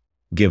want to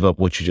give up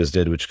what you just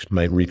did, which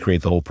might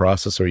recreate the whole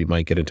process, or you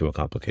might get into a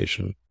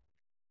complication.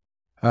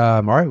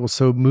 All right. Well,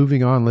 so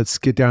moving on, let's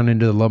get down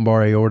into the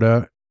lumbar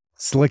aorta.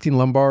 Selecting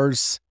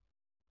lumbars.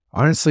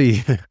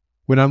 Honestly,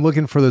 when I'm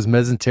looking for those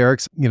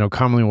mesenterics,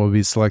 commonly we'll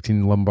be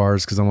selecting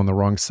lumbars because I'm on the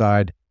wrong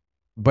side.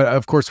 But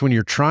of course, when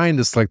you're trying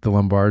to select the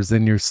lumbars,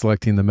 then you're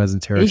selecting the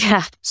mesenterics.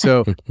 Yeah.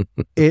 So,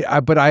 I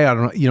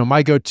don't know.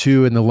 My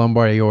go-to in the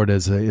lumbar aorta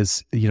is a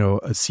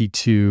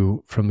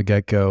C2 from the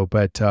get-go.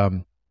 But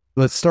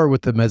let's start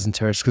with the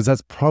mesenterics because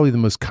that's probably the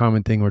most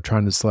common thing we're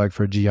trying to select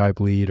for a GI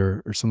bleed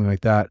or something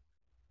like that.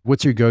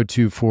 What's your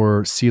go-to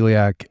for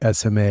celiac,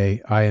 SMA,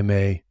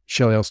 IMA?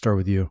 Shelly, I'll start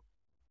with you.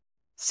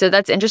 So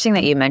that's interesting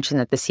that you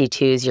mentioned that the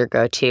C2 is your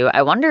go-to.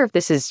 I wonder if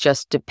this is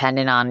just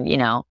dependent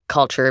on,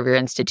 culture of your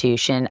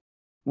institution.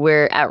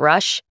 We're at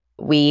Rush,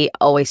 we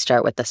always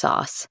start with the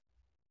sauce.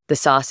 The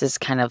sauce is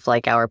kind of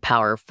like our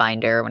power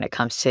finder when it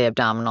comes to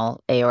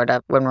abdominal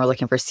aorta. When we're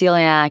looking for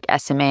celiac,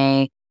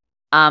 SMA,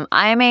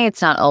 IMA,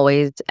 it's not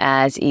always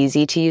as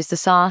easy to use the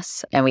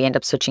sauce, and we end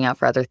up switching out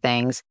for other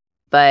things.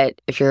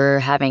 But if you're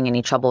having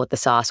any trouble with the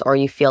sauce, or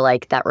you feel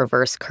like that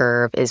reverse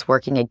curve is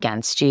working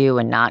against you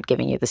and not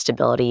giving you the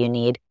stability you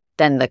need,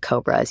 then the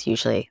Cobra is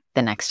usually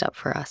the next step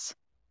for us.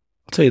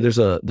 I'll tell you, there's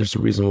a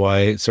reason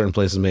why certain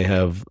places may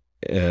have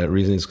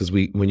reasons, because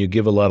when you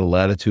give a lot of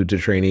latitude to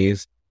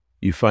trainees,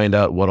 you find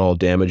out what all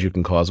damage you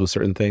can cause with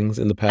certain things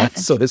in the past.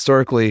 So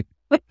historically,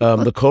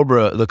 the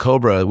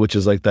Cobra, which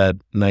is like that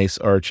nice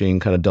arching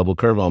kind of double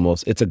curve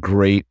almost, it's a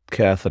great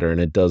catheter, and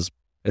it does.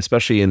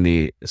 Especially in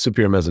the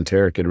superior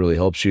mesenteric, it really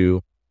helps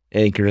you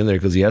anchor in there,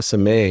 because the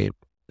SMA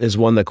is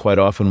one that quite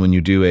often when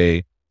you do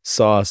a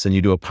sauce and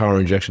you do a power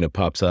injection, it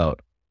pops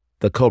out.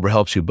 The Cobra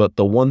helps you. But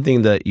the one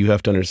thing that you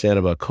have to understand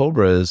about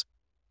Cobra is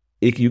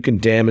you can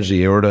damage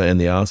the aorta and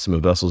the ostomy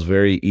vessels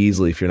very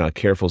easily if you're not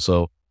careful.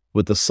 So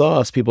with the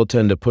sauce, people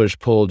tend to push,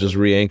 pull, just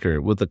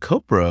re-anchor. With the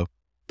Cobra,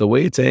 the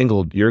way it's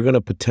angled, you're going to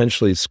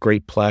potentially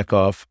scrape plaque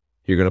off,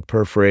 you're going to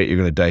perforate, you're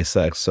going to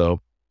dissect. So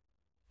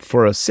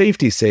for a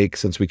safety's sake,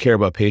 since we care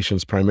about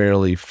patients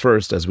primarily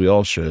first, as we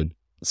all should,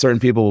 certain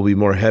people will be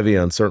more heavy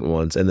on certain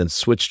ones and then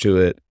switch to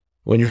it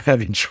when you're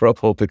having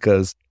trouble,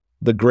 because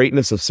the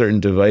greatness of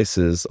certain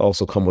devices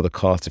also come with a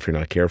cost if you're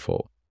not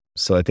careful.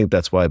 So I think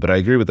that's why. But I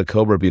agree with the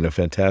Cobra being a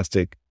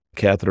fantastic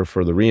catheter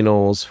for the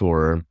renals,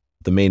 for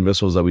the main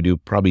viscerals that we do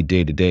probably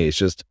day to day. It's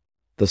just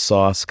the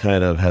sauce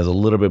kind of has a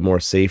little bit more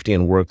safety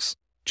and works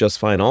just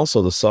fine.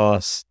 Also, the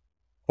sauce,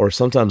 or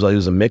sometimes I'll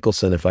use a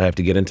Mickelson if I have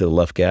to get into the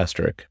left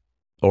gastric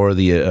or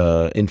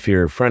the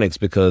inferior phrenics,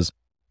 because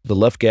the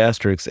left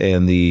gastrics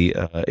and the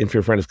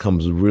inferior phrenics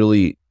comes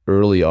really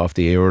early off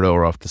the aorta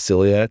or off the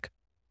celiac,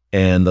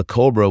 and the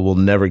Cobra will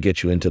never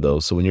get you into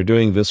those. So when you're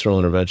doing visceral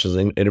interventions,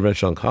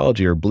 interventional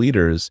oncology or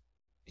bleeders,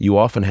 you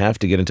often have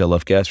to get into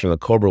left gastric, and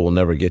the Cobra will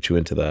never get you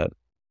into that.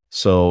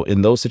 So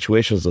in those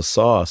situations, the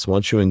sauce,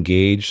 once you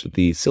engage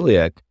the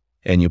celiac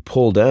and you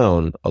pull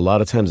down, a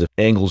lot of times it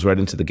angles right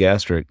into the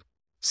gastric.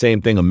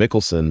 Same thing, a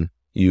Mickelson,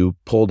 you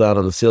pull down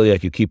on the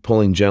celiac, you keep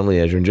pulling gently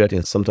as you're injecting,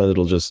 and sometimes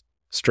it'll just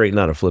straighten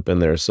out or flip in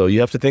there. So you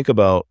have to think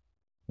about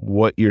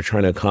what you're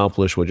trying to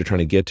accomplish, what you're trying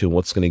to get to, and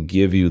what's going to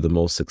give you the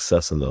most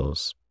success in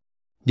those.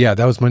 Yeah,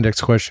 that was my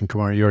next question,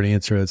 Kumar. You already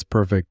answered it. It's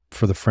perfect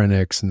for the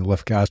phrenics and the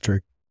left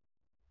gastric.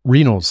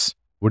 Renals,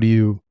 what are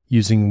you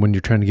using when you're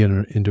trying to get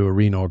into a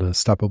renal to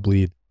stop a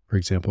bleed, for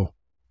example?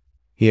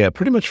 Yeah,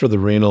 pretty much for the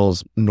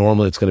renals,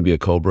 normally it's going to be a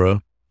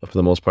Cobra. For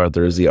the most part,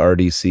 there is the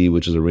RDC,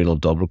 which is a renal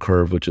double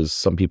curve, which is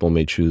some people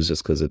may choose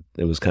just because it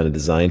was kind of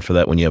designed for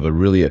that. When you have a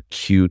really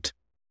acute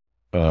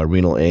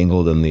renal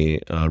angle, then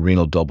the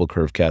renal double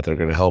curve catheter are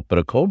going to help. But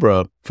a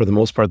Cobra, for the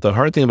most part, the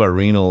hard thing about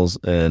renals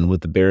and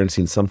with the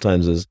Berenstein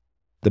sometimes is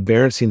the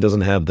Berenstein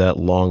doesn't have that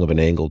long of an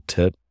angled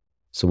tip.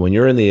 So when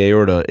you're in the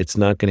aorta, it's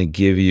not going to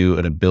give you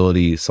an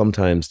ability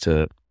sometimes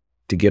to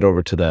get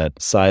over to that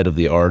side of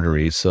the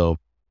artery. So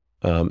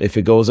if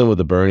it goes in with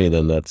a Bernie,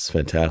 then that's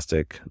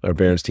fantastic, or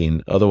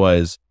Berenstein.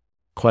 Otherwise,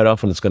 quite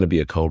often it's going to be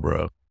a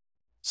Cobra.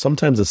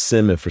 Sometimes a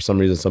SIM, if for some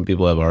reason some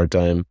people have a hard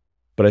time.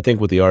 But I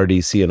think with the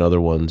RDC and other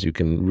ones, you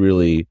can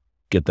really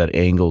get that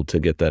angle to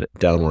get that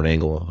downward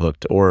angle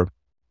hooked, or,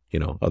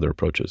 other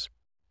approaches.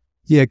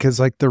 Yeah, because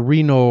like the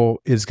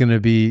renal is going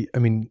to be,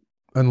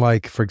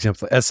 unlike, for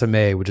example,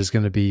 SMA, which is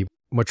going to be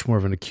much more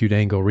of an acute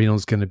angle, renal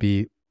is going to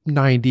be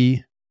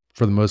 90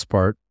 for the most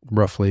part,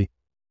 roughly.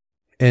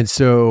 And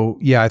so,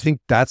 yeah, I think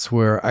that's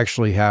where I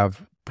actually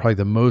have probably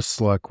the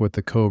most luck with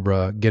the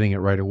Cobra getting it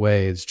right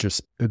away is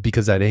just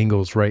because that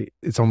angle is right.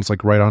 It's almost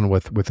like right on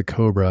with the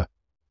Cobra.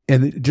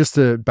 And just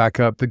to back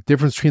up, the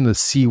difference between the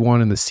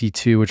C1 and the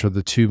C2, which are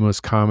the two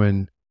most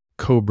common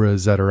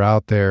Cobras that are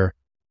out there,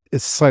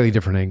 it's a slightly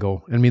different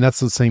angle. I mean, that's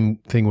the same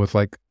thing with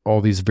like all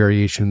these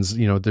variations.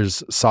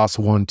 There's sauce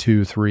 1,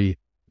 2, 3.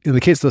 In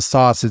the case of the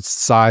sauce, it's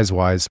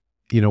size-wise.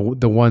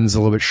 The one's a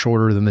little bit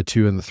shorter than the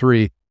 2 and the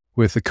 3.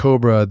 With the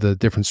Cobra, the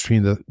difference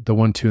between the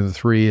 1, 2, and the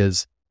 3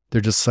 is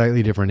they're just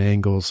slightly different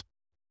angles,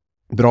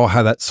 but all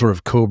have that sort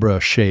of Cobra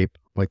shape,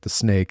 like the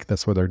snake.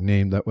 That's why they're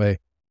named that way.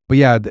 But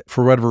yeah,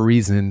 for whatever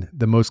reason,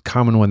 the most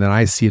common one that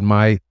I see in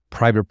my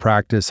private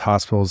practice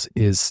hospitals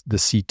is the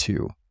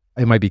C2.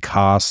 It might be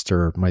cost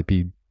or it might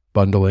be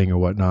bundling or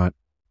whatnot.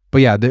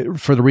 But yeah,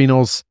 for the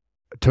renals,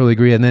 I totally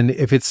agree. And then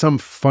if it's some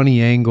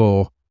funny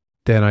angle,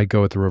 then I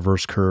go with the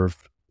reverse curve.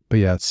 But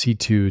yeah,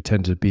 C2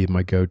 tends to be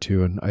my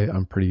go-to, and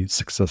I'm pretty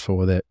successful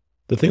with it.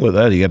 The thing with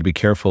that, you got to be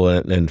careful.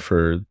 And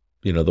for,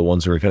 the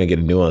ones who are kind of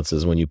getting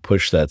nuances, when you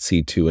push that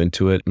C2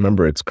 into it,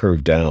 remember it's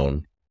curved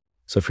down.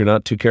 So if you're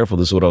not too careful,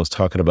 this is what I was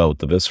talking about with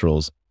the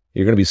viscerals,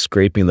 you're going to be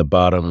scraping the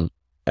bottom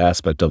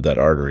aspect of that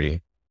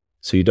artery.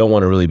 So you don't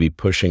want to really be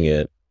pushing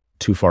it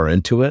too far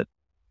into it,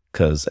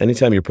 because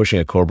anytime you're pushing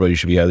a Cobra, you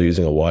should be either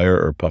using a wire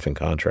or puffing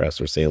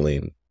contrast or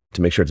saline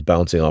to make sure it's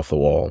bouncing off the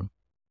wall.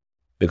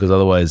 Because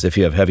otherwise, if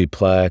you have heavy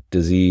plaque,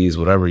 disease,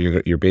 whatever,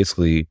 you're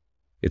basically,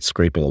 it's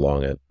scraping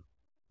along it.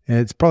 And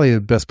it's probably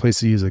the best place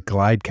to use a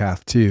glide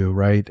cath too,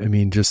 right? I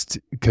mean, just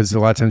because a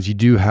lot of times you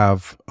do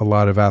have a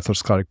lot of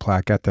atherosclerotic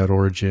plaque at that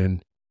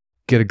origin,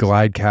 get a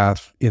glide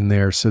cath in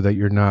there so that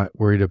you're not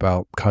worried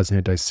about causing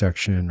a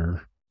dissection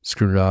or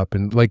screwing it up.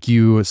 And like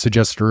you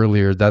suggested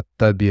earlier,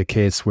 that'd be a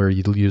case where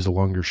you'd use a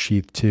longer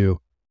sheath too,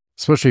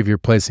 especially if you're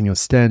placing a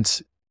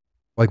stent.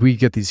 Like we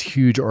get these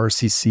huge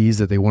RCCs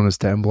that they want us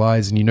to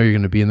embolize, and you're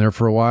going to be in there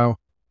for a while.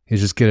 You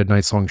just get a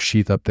nice long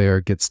sheath up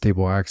there, get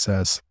stable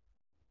access.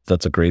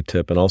 That's a great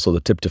tip. And also the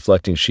tip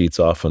deflecting sheets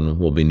often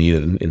will be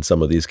needed in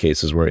some of these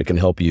cases where it can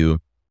help you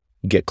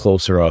get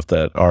closer off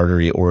that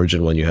artery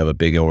origin when you have a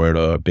big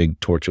aorta, a big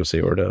tortuous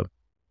aorta.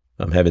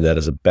 Having that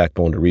as a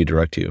backbone to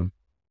redirect you.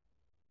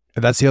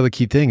 And that's the other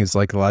key thing is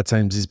like a lot of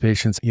times these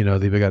patients,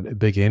 they've got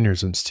big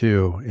aneurysms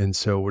too. And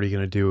so what are you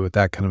going to do with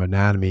that kind of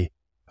anatomy?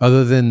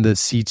 Other than the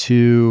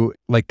C2,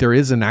 like there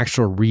is an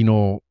actual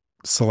renal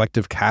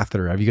selective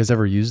catheter. Have you guys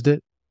ever used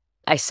it?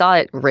 I saw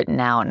it written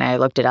out and I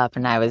looked it up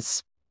and I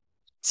was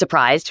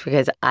surprised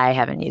because I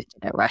haven't used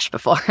it at Rush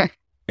before. I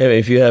mean,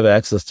 if you have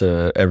access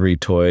to every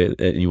toy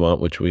that you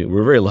want, which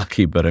we're very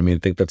lucky, but I mean, I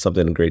think that's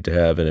something great to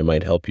have and it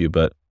might help you.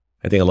 But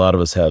I think a lot of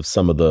us have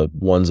some of the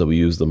ones that we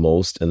use the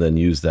most and then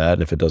use that.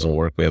 And if it doesn't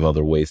work, we have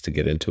other ways to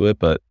get into it.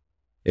 But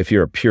if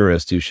you're a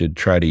purist, you should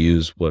try to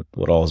use what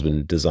all has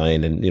been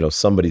designed. And,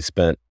 somebody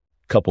spent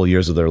a couple of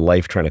years of their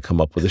life trying to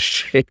come up with a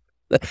shape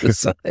that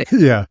design.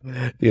 Yeah.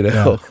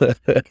 Yeah.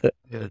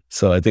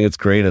 So I think it's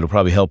great. It'll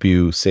probably help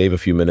you save a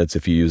few minutes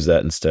if you use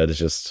that instead. It's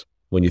just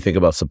when you think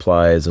about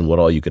supplies and what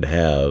all you could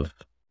have,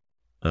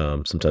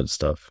 sometimes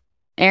stuff.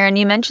 Aaron,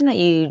 you mentioned that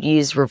you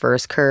use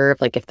reverse curve,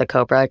 like if the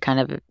Cobra kind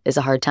of is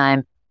a hard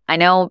time. I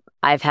know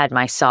I've had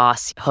my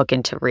sauce hook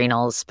into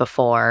renals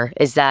before.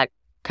 Is that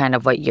kind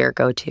of what your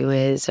go-to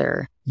is,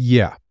 or?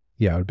 Yeah,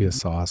 it would be a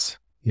sauce.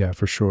 Yeah,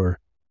 for sure.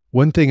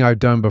 One thing I've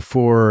done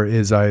before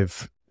is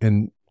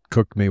and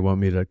Cook may want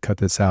me to cut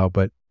this out,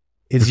 but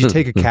is you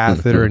take a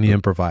catheter and you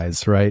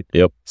improvise, right?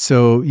 Yep.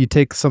 So you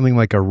take something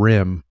like a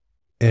rim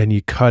and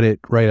you cut it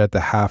right at the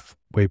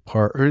halfway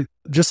part, or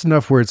just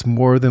enough where it's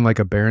more than like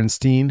a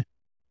Berenstein.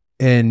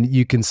 And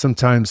you can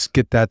sometimes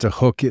get that to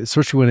hook,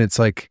 especially when it's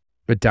like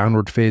a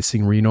downward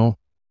facing renal,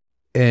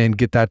 and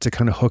get that to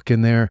kind of hook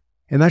in there.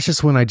 And that's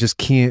just when I just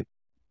can't,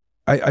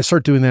 I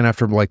start doing that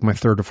after like my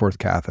third or fourth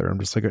catheter. I'm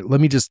just like, let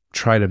me just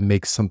try to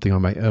make something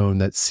on my own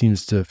that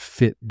seems to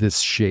fit this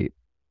shape.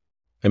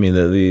 I mean,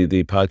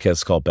 the podcast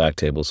is called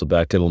BackTable. So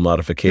BackTable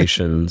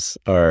modifications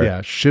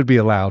are... should be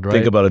allowed, right?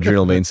 Think about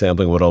adrenal main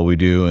sampling, what all we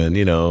do. And,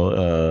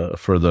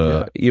 for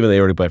even the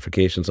aortic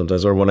bifurcation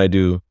sometimes, or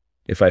when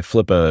if I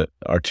flip a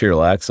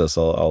arterial axis,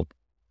 I'll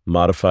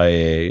modify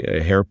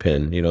a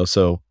hairpin,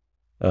 so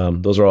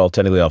those are all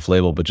technically off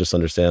label, but just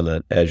understand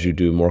that as you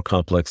do more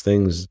complex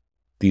things,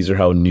 these are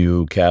how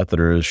new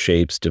catheters,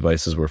 shapes,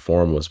 devices were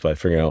formed, was by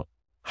figuring out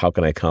how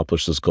can I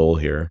accomplish this goal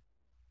here.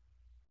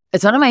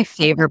 It's one of my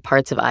favorite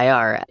parts of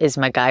IR is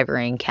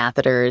MacGyvering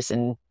catheters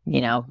and,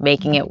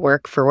 making it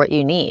work for what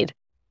you need.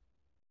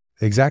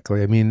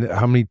 Exactly. I mean,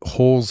 how many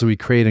holes do we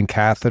create in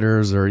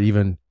catheters or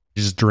even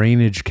just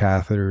drainage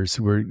catheters?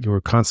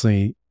 We're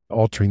constantly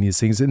altering these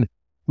things, and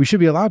we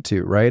should be allowed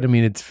to, right? I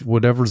mean, it's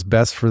whatever's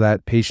best for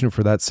that patient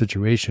for that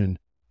situation.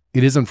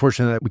 It is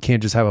unfortunate that we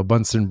can't just have a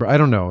Bunsen. I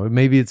don't know.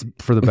 Maybe it's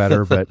for the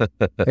better, but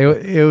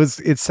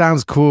it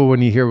sounds cool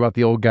when you hear about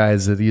the old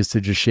guys that used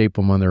to just shape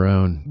them on their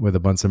own with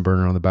a Bunsen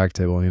burner on the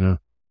BackTable,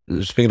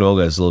 Speaking of old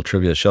guys, a little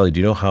trivia. Shelly, do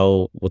you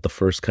know what the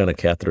first kind of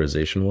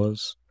catheterization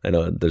was? I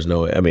know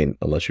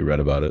unless you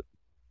read about it.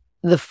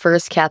 The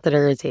first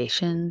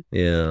catheterization?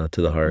 Yeah,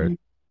 to the heart.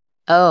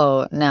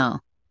 Oh, no.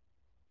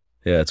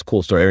 Yeah, it's a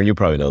cool story. Aaron, you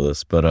probably know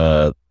this, but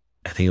I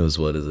think it was,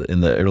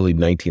 in the early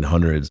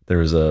 1900s, there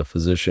was a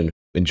physician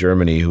in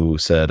Germany who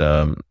said,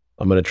 I'm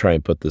going to try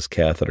and put this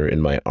catheter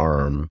in my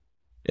arm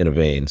in a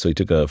vein. So he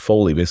took a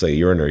Foley, basically a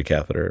urinary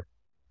catheter.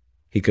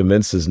 He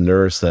convinced his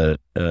nurse that,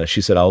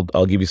 she said,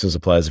 I'll give you some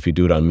supplies if you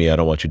do it on me. I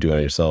don't want you to do it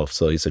on yourself.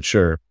 So he said,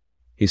 sure.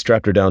 He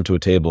strapped her down to a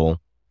table,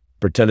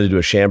 pretended to do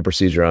a sham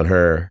procedure on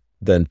her,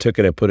 then took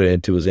it and put it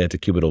into his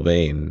antecubital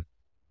vein.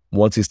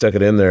 Once he stuck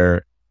it in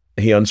there,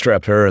 he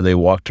unstrapped her and they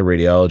walked to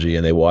radiology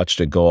and they watched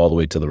it go all the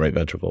way to the right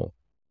ventricle.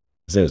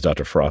 His name was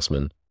Dr.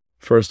 Frostman.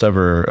 First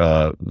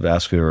ever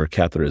vascular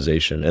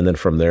catheterization. And then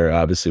from there,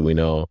 obviously, we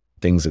know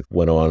things that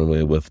went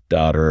on with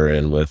Dotter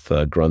and with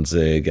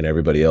Grunzig and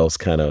everybody else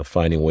kind of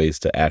finding ways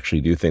to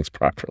actually do things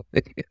properly.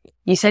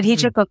 You said he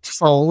took a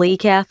Foley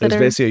catheter? It was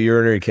basically a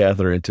urinary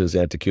catheter into his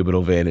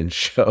antecubital vein and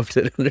shoved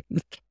it in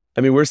there.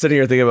 I mean, we're sitting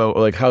here thinking about,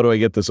 like, how do I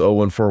get this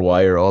 014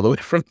 wire all the way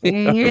from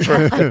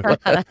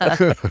the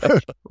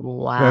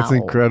Wow. That's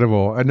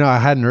incredible. No, I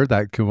hadn't heard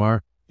that,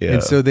 Kumar. Yeah.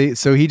 And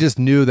so he just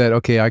knew that,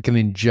 okay, I can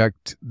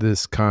inject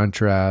this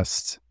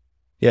contrast.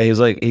 Yeah, he was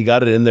like, he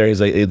got it in there.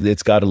 He's like,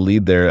 it's got a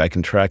lead there. I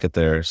can track it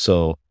there.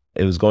 So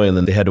it was going, and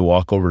then they had to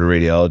walk over to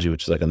radiology,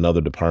 which is like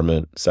another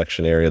department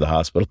section area of the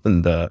hospital,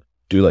 and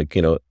do like,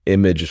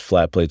 image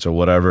flat plates or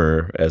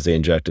whatever as they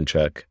inject and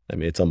check. I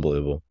mean, it's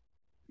unbelievable.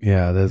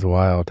 Yeah, that's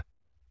wild.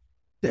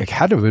 It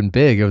had to have been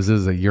big. It was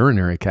a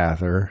urinary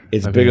catheter.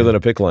 It's bigger than a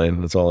PICC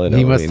line. That's all I know.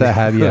 He must have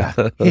had,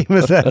 he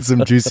must have had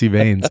some juicy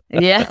veins.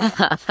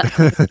 Yeah.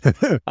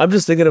 I'm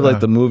just thinking of like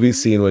the movie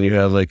scene when you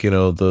have like,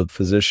 the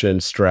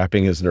physician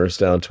strapping his nurse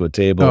down to a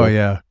table. Oh,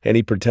 yeah. And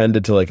he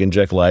pretended to like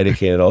inject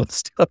lidocaine and all this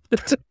stuff.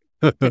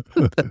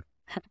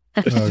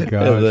 Oh,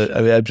 gosh.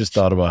 I mean, I've just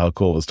thought about how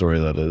cool of a story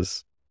that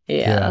is.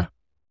 Yeah.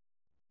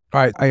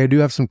 All right. I do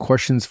have some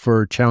questions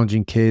for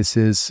challenging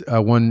cases,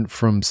 one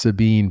from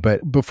Sabine.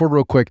 But before,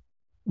 real quick,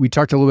 we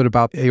talked a little bit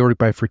about aortic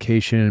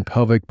bifurcation and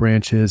pelvic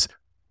branches.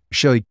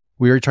 Shelly,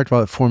 we already talked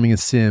about forming a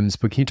Sims,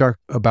 but can you talk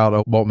about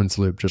a Waltman's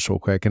loop just real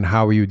quick and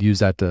how we would use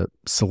that to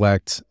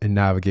select and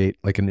navigate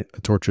like a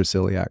tortuous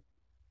iliac?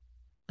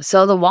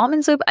 So the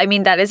Waltman's loop, I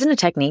mean, that isn't a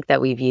technique that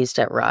we've used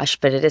at Rush,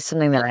 but it is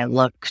something that I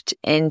looked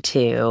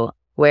into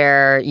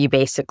where you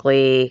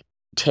basically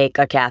take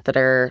a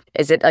catheter.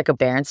 Is it like a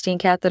Berenstein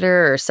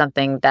catheter or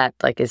something that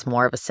like is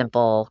more of a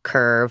simple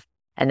curve?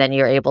 And then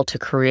you're able to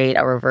create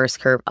a reverse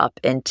curve up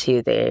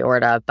into the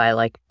aorta by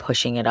like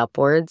pushing it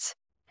upwards.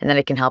 And then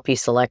it can help you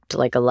select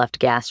like a left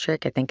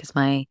gastric, I think is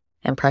my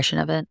impression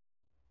of it.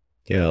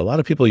 Yeah, a lot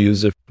of people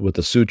use it with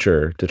a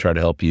suture to try to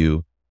help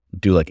you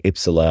do like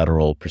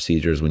ipsilateral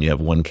procedures when you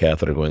have one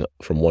catheter going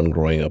from one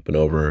groin up and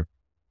over.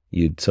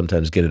 You'd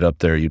sometimes get it up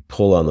there, you'd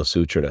pull on the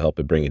suture to help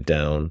it bring it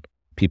down.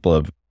 People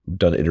have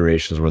done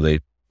iterations where they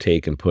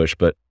take and push,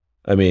 but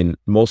I mean,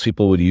 most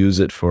people would use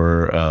it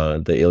for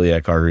the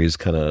iliac arteries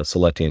kind of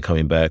selecting and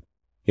coming back.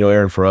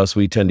 Aaron, for us,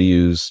 we tend to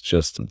use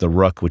just the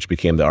RUC, which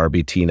became the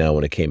RBT now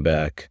when it came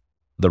back.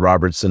 The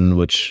Robertson,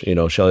 which, Shelly,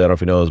 I don't know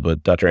if you know,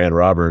 but Dr. Ann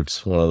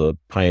Roberts, one of the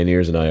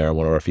pioneers in IR,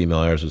 one of our female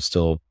IRs who's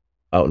still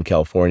out in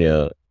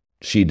California,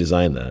 she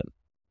designed that.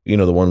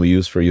 The one we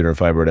use for uterine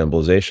fibroid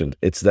embolization.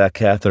 It's that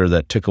catheter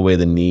that took away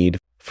the need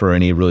for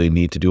any really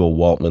need to do a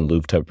Waltman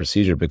loop type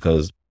procedure,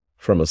 because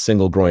from a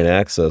single groin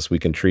access, we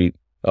can treat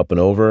up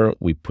and over,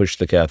 we push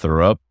the catheter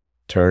up,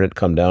 turn it,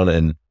 come down,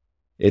 and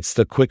it's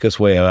the quickest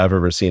way I've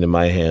ever seen in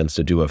my hands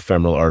to do a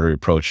femoral artery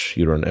approach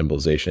uterine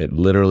embolization. It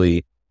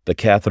literally, the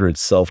catheter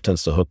itself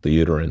tends to hook the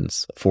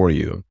uterines for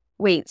you.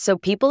 Wait, so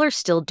people are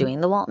still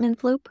doing the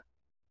Waltman's loop?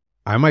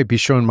 I might be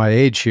showing my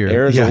age here.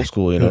 Aaron's old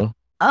school,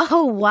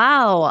 Oh,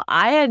 wow.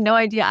 I had no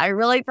idea. I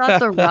really thought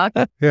the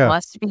RUC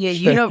must be a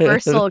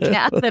universal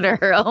catheter.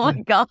 Oh,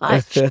 my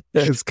gosh.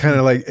 It's kind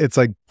of like, it's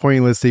like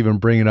pointless to even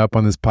bring it up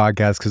on this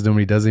podcast because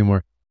nobody does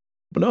anymore.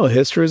 But no,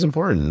 history is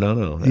important. No.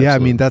 Absolutely. Yeah, I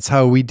mean, that's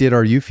how we did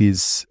our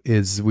euphies,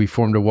 is we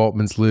formed a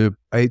Waltman's loop.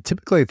 I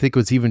think it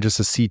was even just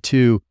a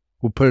C2.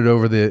 We'll put it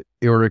over the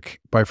aortic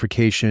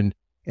bifurcation,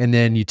 and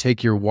then you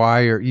take your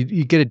wire,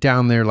 you get it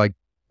down there, like,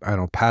 I don't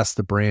know, past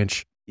the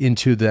branch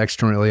into the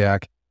external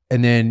iliac.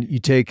 And then you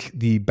take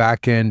the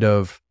back end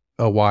of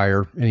a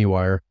wire, any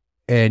wire,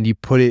 and you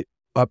put it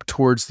up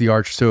towards the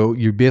arch. So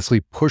you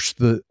basically push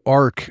the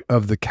arc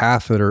of the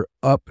catheter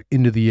up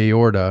into the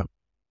aorta,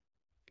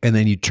 and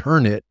then you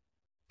turn it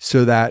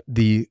so that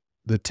the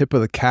tip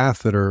of the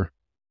catheter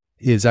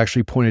is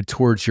actually pointed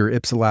towards your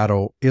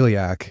ipsilateral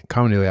iliac,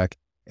 common iliac.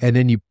 And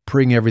then you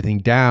bring everything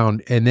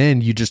down, and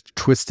then you just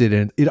twist it,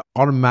 and it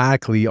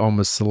automatically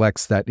almost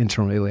selects that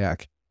internal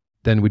iliac.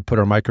 Then we'd put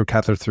our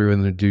microcatheter through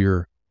and then do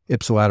your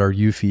ipsilateral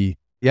euphy.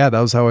 Yeah, that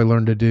was how I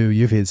learned to do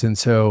euphies. And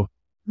so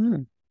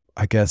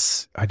I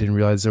guess I didn't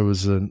realize there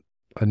was a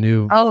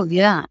new... Oh,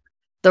 yeah.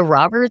 The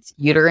Roberts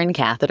uterine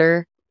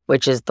catheter,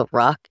 which is the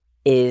RUC,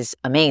 is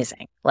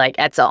amazing. Like,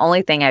 that's the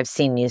only thing I've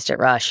seen used at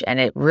Rush. And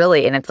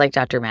it's like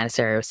Dr.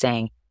 Madassery was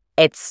saying,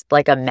 it's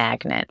like a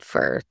magnet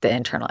for the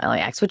internal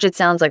iliacs, which it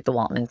sounds like the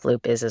Waltman's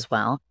loop is as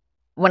well.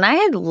 When I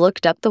had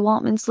looked up the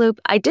Waltman's loop,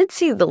 I did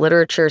see the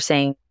literature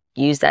saying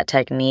use that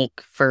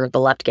technique for the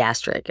left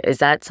gastric. Is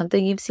that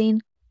something you've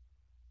seen?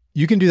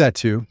 You can do that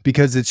too,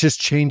 because it's just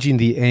changing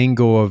the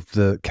angle of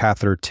the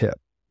catheter tip.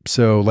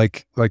 So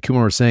like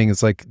Kumar was saying,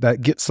 it's like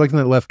selecting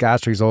that left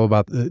gastric is all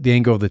about the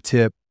angle of the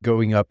tip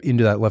going up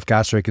into that left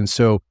gastric. And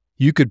so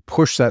you could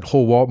push that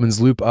whole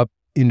Waltman's loop up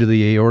into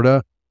the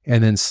aorta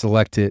and then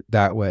select it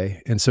that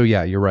way. And so,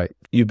 yeah, you're right.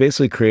 You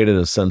basically created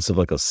a sense of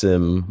like a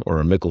Sim or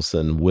a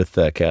Mickelson with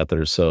that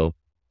catheter. So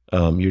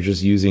you're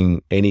just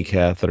using any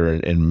catheter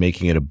and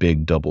making it a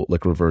big double,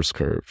 like reverse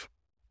curve.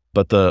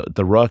 But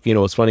the ruck,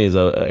 what's funny is,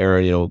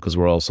 Aaron, because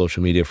we're all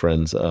social media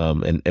friends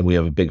and we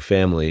have a big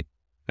family.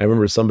 I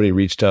remember somebody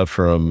reached out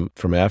from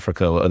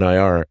Africa, an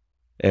IR,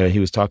 and he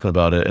was talking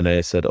about it. And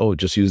I said, oh,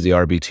 just use the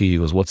RBT. He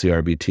goes, what's the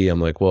RBT? I'm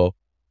like, well,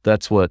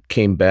 that's what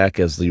came back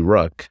as the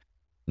ruck.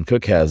 And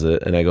Cook has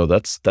it. And I go,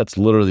 that's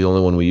literally the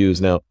only one we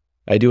use. Now,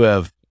 I do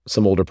have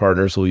some older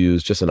partners who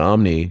use just an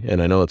Omni.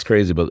 And I know it's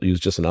crazy, but use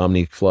just an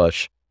Omni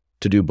flush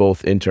to do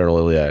both internal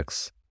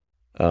iliacs.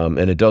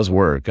 And it does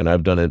work. And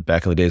I've done it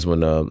back in the days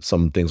when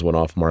some things went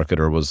off market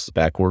or was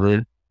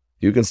backordered.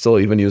 You can still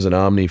even use an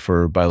Omni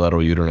for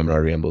bilateral uterine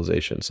artery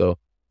embolization. So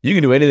you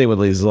can do anything with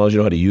these as long as you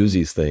know how to use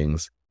these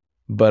things.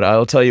 But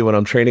I'll tell you, when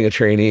I'm training a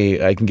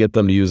trainee, I can get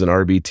them to use an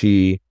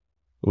RBT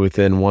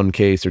within one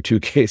case or two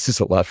cases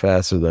a lot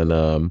faster than,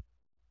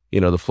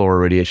 the floor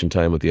radiation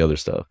time with the other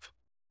stuff.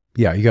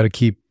 Yeah, you got to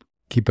keep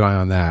an eye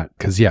on that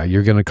because,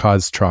 you're going to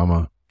cause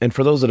trauma. And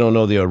for those that don't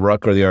know, the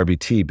RUC or the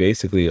RBT,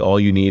 basically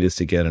all you need is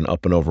to get an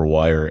up and over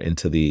wire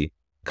into the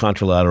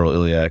contralateral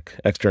iliac,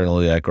 external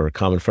iliac, or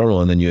common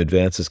femoral, and then you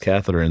advance this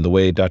catheter. And the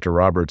way Dr.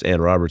 Roberts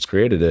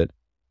created it,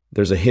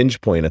 there's a hinge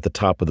point at the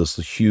top of this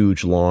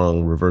huge,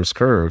 long reverse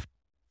curve,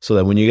 so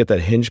that when you get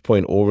that hinge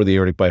point over the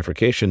aortic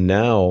bifurcation,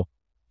 now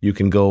you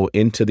can go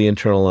into the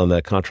internal on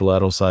that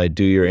contralateral side,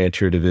 do your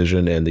anterior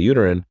division and the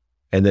uterine,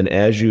 and then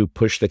as you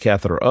push the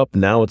catheter up,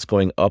 now it's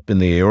going up in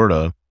the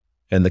aorta,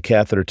 and the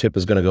catheter tip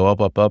is going to go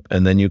up,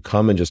 and then you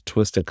come and just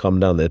twist and come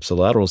down the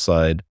ipsilateral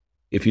side.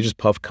 If you just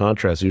puff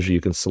contrast, usually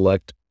you can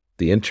select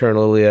the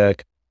internal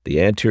iliac,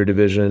 the anterior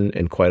division,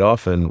 and quite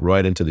often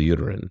right into the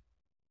uterine.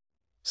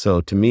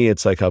 So to me,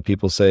 it's like how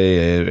people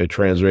say a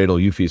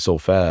transradial euphy so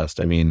fast.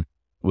 I mean,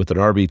 with an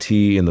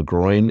RBT in the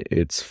groin,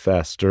 it's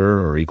faster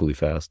or equally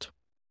fast.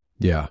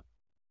 Yeah.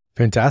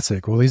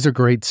 Fantastic. Well, these are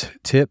great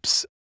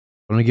tips.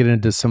 I want to get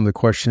into some of the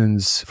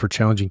questions for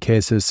challenging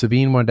cases.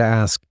 Sabine wanted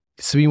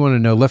to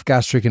know, left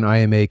gastric and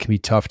IMA can be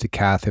tough to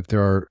cath if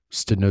there are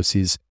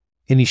stenoses.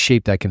 Any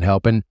shape that can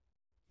help. And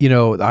the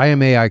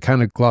IMA, I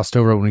kind of glossed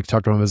over it when we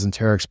talked about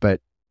mesenterics, but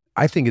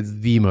I think it's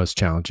the most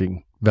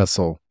challenging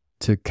vessel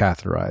to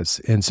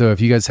catheterize. And so if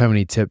you guys have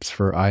any tips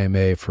for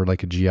IMA for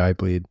like a GI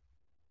bleed.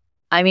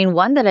 I mean,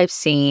 one that I've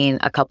seen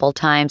a couple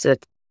times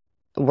that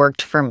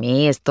worked for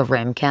me is the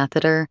rim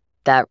catheter.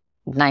 That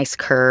nice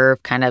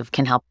curve kind of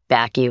can help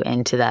back you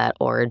into that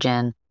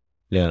origin.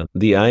 Yeah.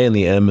 The I and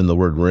the M in the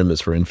word rim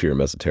is for inferior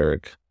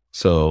mesenteric.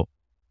 So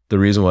the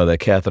reason why that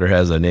catheter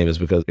has that name is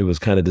because it was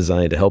kind of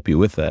designed to help you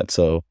with that.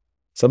 So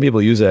some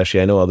people use it.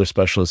 Actually, I know other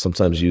specialists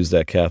sometimes use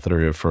that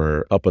catheter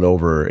for up and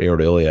over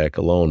aortoiliac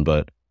alone,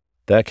 but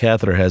that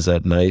catheter has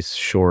that nice,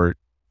 short,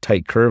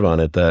 tight curve on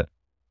it that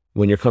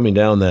when you're coming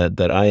down, that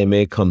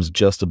IMA comes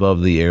just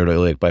above the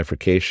aortoiliac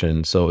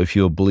bifurcation. So if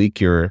you oblique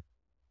your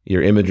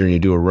imager and you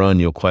do a run,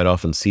 you'll quite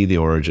often see the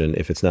origin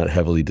if it's not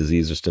heavily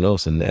diseased or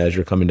stenosed. And as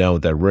you're coming down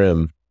with that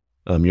rim,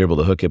 you're able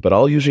to hook it. But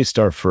I'll usually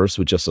start first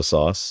with just a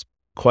sauce.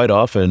 Quite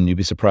often, you'd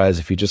be surprised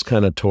if you just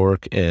kind of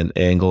torque and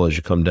angle as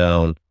you come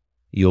down,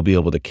 you'll be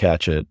able to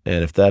catch it.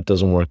 And if that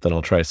doesn't work, then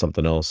I'll try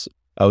something else.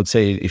 I would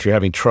say if you're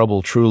having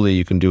trouble, truly,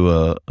 you can do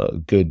a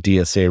good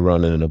DSA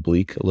run in an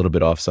oblique, a little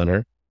bit off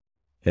center,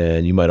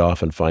 and you might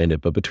often find it.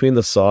 But between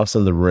the sauce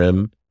and the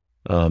rim,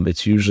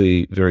 it's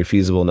usually very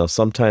feasible. Now,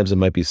 sometimes it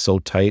might be so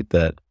tight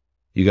that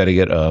you got to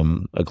get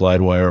a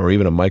glide wire or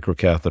even a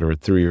microcatheter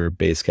through your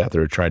base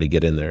catheter to try to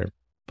get in there.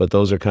 But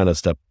those are kind of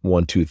step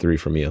 1, 2, 3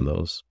 for me on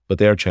those. But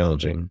they are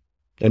challenging.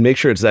 And make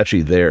sure it's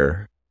actually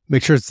there.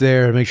 Make sure it's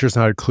there. Make sure it's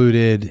not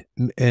occluded.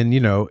 And,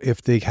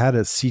 if they had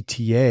a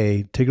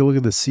CTA, take a look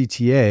at the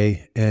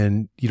CTA,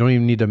 and you don't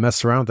even need to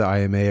mess around with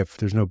the IMA if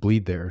there's no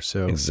bleed there.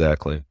 So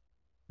exactly.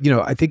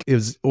 I think it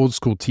was old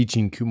school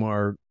teaching,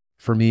 Kumar,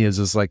 for me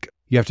is like,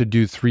 you have to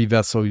do 3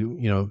 vessel,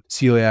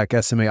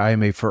 celiac, SMA,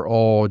 IMA for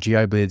all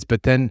GI bleeds.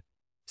 But then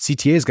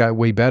CTA's got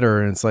way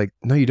better. And it's like,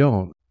 no, you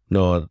don't.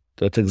 No,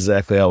 that's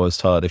exactly how I was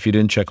taught. If you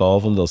didn't check all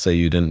of them, they'll say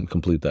you didn't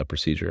complete that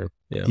procedure.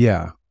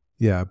 Yeah.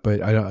 Yeah. But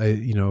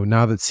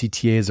now that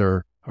CTAs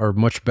are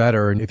much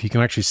better, and if you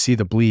can actually see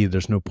the bleed,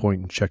 there's no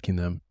point in checking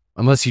them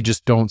unless you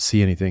just don't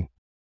see anything.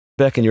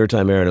 Back in your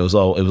time, Aaron, it was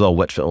all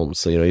wet film.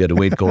 So you had to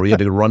wait, you had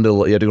to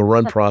go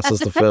run, process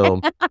the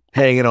film,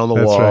 hang it on the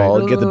wall,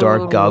 right. Get the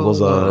dark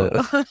goggles on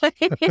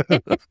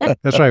it.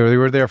 That's right. We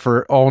were there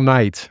for all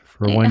night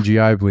for one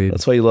GI bleed.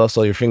 That's why you lost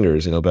all your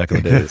fingers, back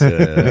in the days.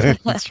 Yeah.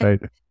 That's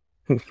right.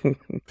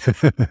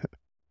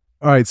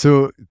 All right.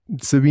 So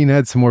Sabine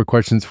had some more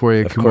questions for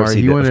you, Kumar.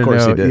 Of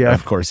course he did. Yeah.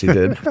 Of course he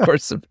did. Of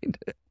course Sabine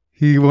did.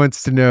 He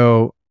wants to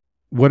know,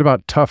 What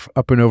about tough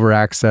up and over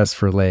access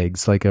for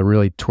legs, like a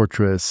really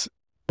tortuous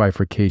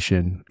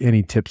bifurcation?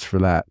 Any tips for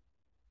that?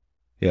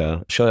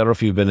 Yeah. Shelly, I don't know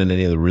if you've been in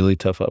any of the really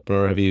tough up and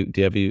over. Do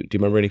you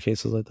remember any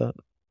cases like that?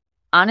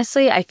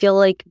 Honestly, I feel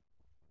like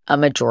a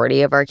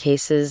majority of our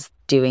cases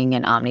doing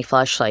an Omni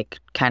flush, like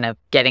kind of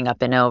getting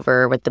up and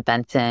over with the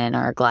Benson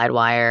or glide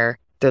wire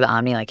through the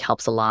Omni, like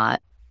helps a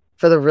lot.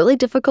 For the really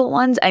difficult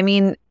ones, I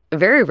mean,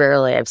 very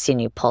rarely I've seen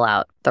you pull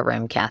out the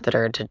rim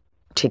catheter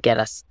to get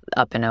us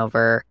up and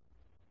over.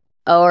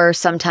 Or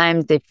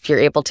sometimes if you're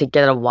able to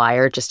get a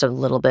wire just a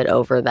little bit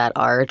over that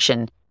arch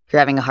and you're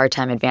having a hard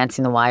time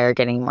advancing the wire,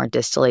 getting more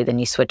distally, then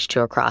you switch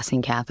to a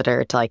crossing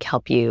catheter to like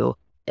help you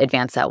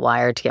advance that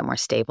wire to get more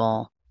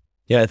stable.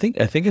 Yeah, I think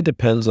it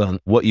depends on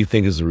what you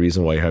think is the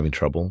reason why you're having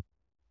trouble.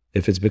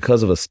 If it's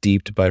because of a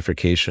steeped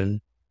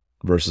bifurcation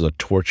versus a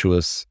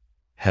tortuous,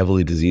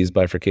 heavily diseased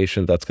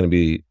bifurcation, that's going to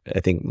be,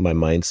 I think, my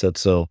mindset.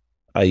 So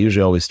I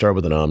usually always start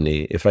with an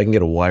Omni. If I can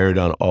get a wire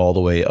down all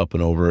the way up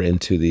and over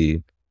into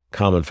the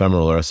common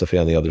femoral or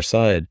SFA on the other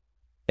side,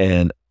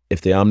 and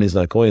if the Omni is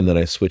not going, then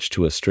I switch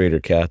to a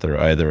straighter catheter,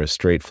 either a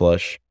straight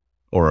flush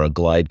or a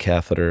glide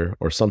catheter,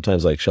 or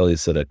sometimes, like Shelly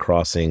said, a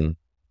crossing,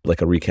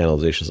 like a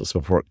recanalization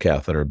support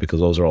catheter,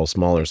 because those are all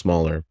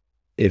smaller.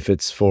 If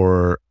it's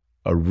for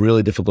a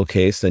really difficult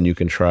case, then you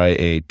can try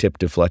a tip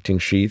deflecting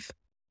sheath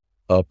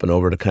up and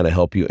over to kind of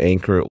help you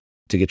anchor it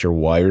to get your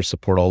wire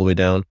support all the way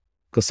down.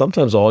 Because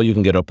sometimes all you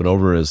can get up and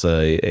over is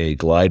a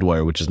glide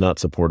wire, which is not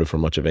supported for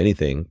much of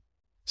anything.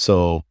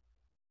 So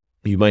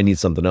you might need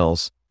something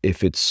else.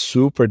 If it's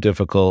super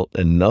difficult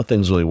and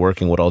nothing's really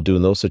working, what I'll do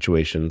in those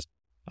situations,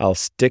 I'll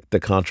stick the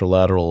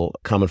contralateral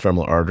common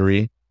femoral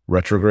artery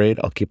retrograde.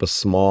 I'll keep a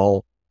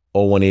small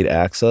 018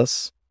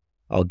 access.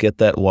 I'll get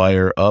that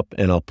wire up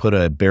and I'll put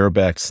a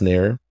bareback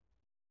snare.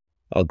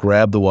 I'll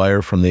grab the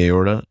wire from the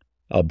aorta.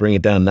 I'll bring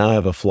it down. Now I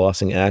have a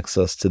flossing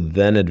access to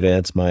then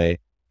advance my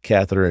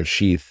catheter and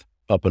sheath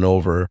up and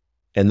over.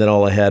 And then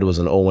all I had was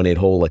an 018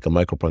 hole, like a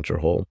micropuncture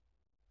hole.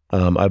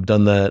 I've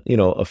done that,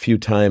 a few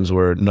times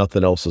where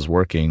nothing else is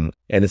working.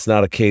 And it's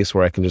not a case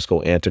where I can just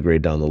go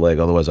antegrade down the leg.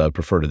 Otherwise, I would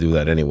prefer to do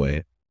that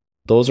anyway.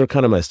 Those are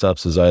kind of my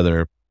steps, is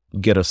either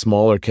get a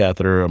smaller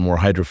catheter, a more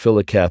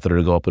hydrophilic catheter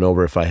to go up and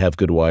over if I have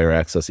good wire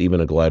access, even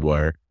a glide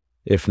wire.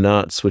 If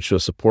not, switch to a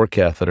support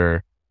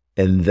catheter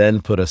and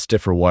then put a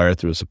stiffer wire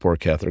through a support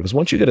catheter. Because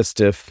once you get a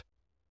stiff,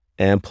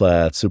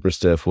 Amplat, super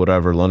stiff,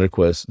 whatever,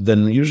 Lunderquist,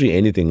 then usually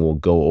anything will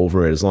go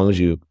over it as long as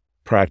you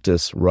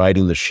practice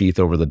riding the sheath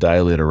over the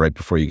dilator right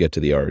before you get to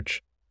the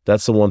arch.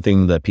 That's the one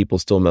thing that people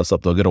still mess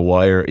up. They'll get a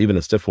wire, even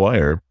a stiff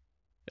wire,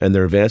 and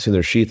they're advancing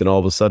their sheath, and all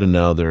of a sudden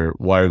now their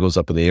wire goes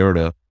up in the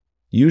aorta.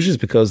 Usually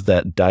it's because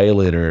that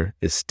dilator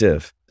is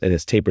stiff and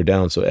it's tapered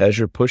down. So as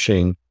you're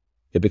pushing,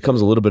 it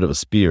becomes a little bit of a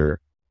spear.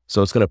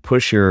 So it's going to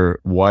push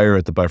your wire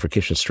at the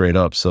bifurcation straight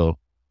up. So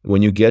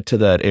when you get to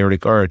that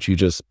aortic arch, you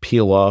just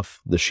peel off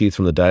the sheath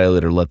from the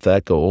dilator, let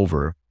that go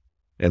over.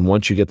 And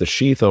once you get the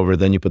sheath over,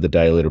 then you put the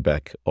dilator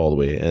back all the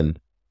way. And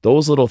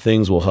those little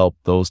things will help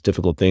those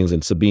difficult things.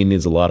 And Sabine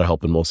needs a lot of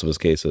help in most of his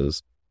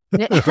cases.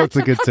 That's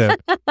a good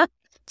tip.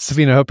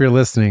 Sabine, I hope you're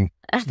listening.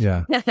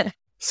 Yeah.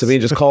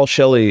 Sabine, just call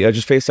Shelly.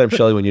 Just FaceTime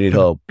Shelly when you need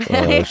help.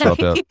 She'll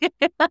help out.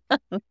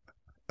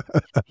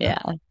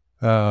 Yeah.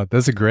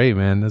 That's great,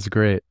 man. That's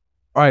great.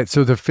 All right.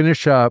 So to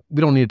finish up,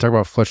 we don't need to talk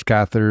about flush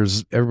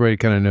catheters. Everybody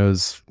kind of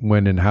knows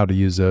when and how to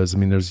use those. I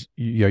mean,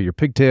 you got your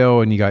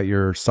pigtail and you got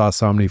your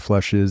Sauce Omni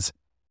flushes.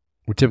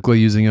 We're typically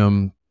using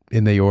them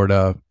in the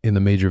aorta, in the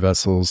major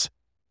vessels.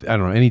 I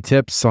don't know. Any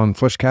tips on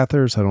flush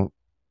catheters?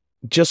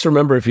 Just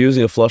remember, if you're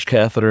using a flush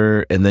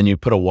catheter and then you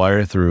put a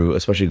wire through,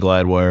 especially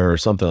glide wire or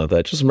something like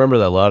that, just remember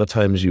that a lot of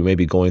times you may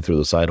be going through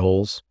the side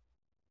holes.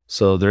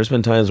 So there's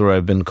been times where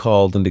I've been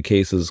called into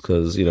cases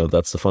because,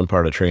 that's the fun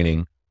part of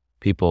training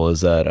people,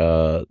 is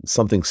that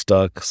something's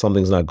stuck,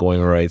 something's not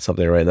going right,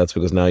 something right. And that's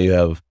because now you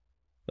have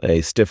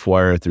a stiff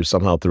wire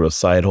somehow through a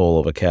side hole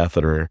of a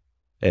catheter,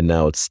 and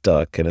now it's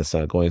stuck and it's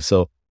not going.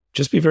 So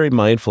just be very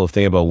mindful of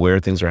thinking about where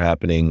things are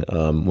happening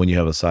when you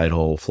have a side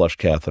hole flush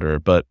catheter.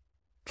 But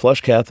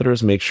flush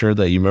catheters, make sure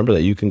that you remember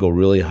that you can go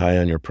really high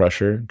on your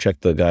pressure. Check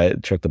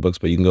the books,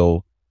 but you can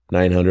go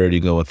 900, you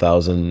can go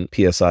 1,000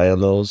 PSI on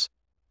those.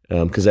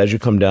 Because as you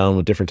come down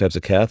with different types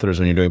of catheters,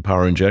 when you're doing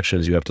power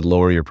injections, you have to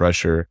lower your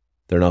pressure.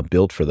 They're not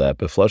built for that.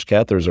 But flush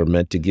catheters are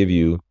meant to give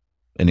you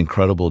an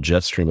incredible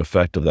jet stream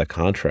effect of that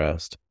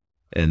contrast.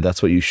 And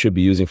that's what you should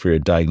be using for your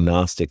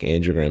diagnostic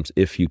angiograms,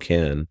 if you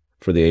can,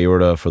 for the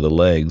aorta, for the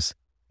legs.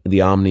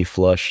 The Omni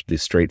flush, the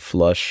straight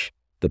flush,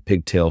 the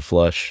pigtail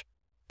flush.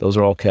 Those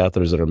are all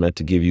catheters that are meant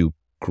to give you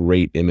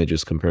great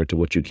images compared to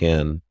what you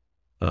can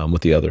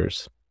with the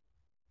others.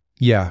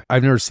 Yeah,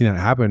 I've never seen that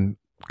happen,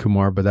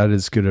 Kumar, but that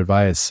is good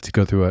advice to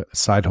go through a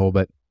side hole.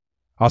 But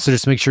also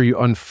just make sure you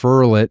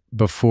unfurl it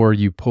before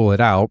you pull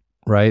it out,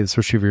 right?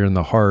 Especially if you're in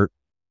the heart.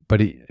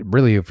 But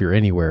really, if you're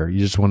anywhere, you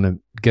just want to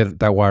get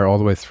that wire all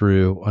the way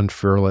through,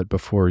 unfurl it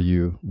before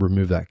you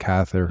remove that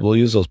catheter. We'll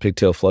use those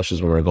pigtail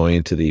flushes when we're going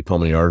into the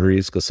pulmonary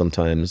arteries, because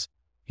sometimes,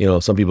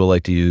 some people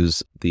like to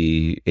use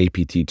the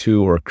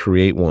APT2 or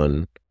create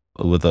one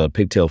with a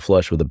pigtail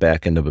flush with the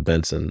back end of a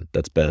Benson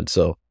that's bent.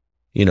 So,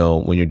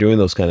 when you're doing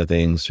those kind of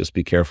things, just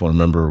be careful and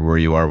remember where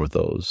you are with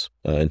those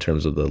in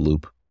terms of the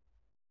loop.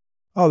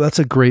 Oh, that's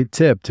a great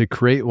tip, to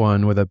create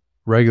one with a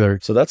regular.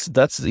 So that's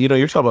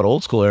you're talking about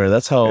old school era.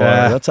 That's how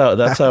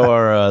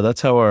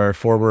our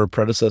former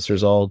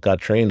predecessors all got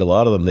trained. A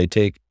lot of them, they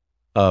take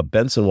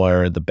Benson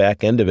wire at the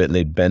back end of it and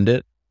they bend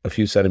it a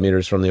few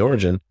centimeters from the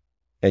origin,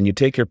 and you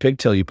take your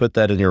pigtail, you put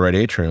that in your right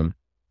atrium,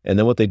 and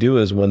then what they do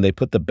is when they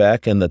put the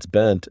back end that's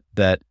bent,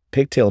 that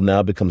pigtail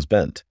now becomes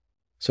bent.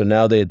 So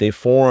now they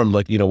form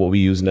like what we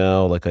use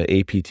now, like a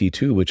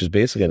APT2, which is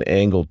basically an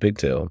angled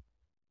pigtail.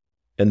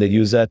 And they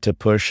use that to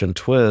push and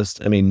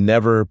twist. I mean,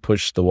 never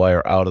push the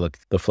wire out of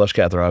the flush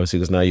catheter, obviously,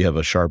 because now you have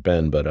a sharp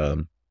end. But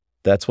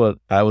that's what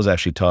I was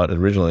actually taught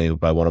originally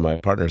by one of my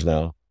partners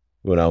now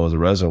when I was a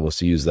resident, was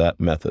to use that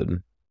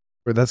method.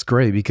 That's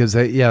great, because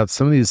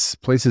some of these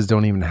places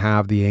don't even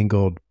have the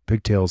angled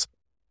pigtails.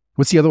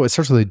 What's the other one? It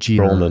starts with a G.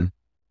 Grolman,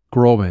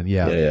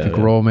 yeah. The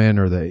Grolman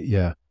or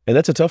the. And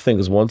that's a tough thing,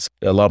 because once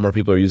a lot more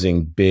people are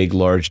using big,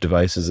 large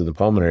devices in the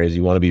pulmonaries,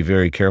 you want to be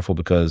very careful,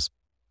 because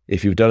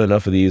if you've done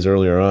enough of these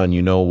earlier on,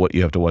 you know what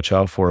you have to watch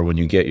out for when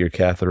you get your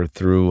catheter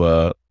through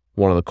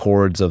one of the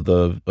cords of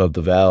the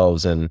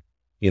valves and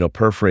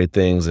perforate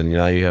things, and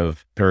now you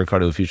have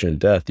pericardial effusion and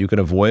death. You can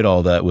avoid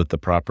all that with the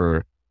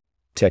proper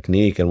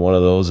technique, and one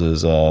of those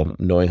is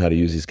knowing how to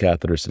use these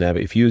catheters to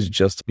navigate. If you use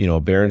just a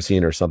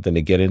Berencine or something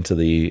to get into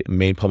the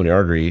main pulmonary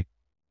artery,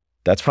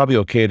 that's probably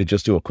okay to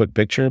just do a quick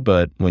picture.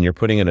 But when you're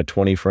putting in a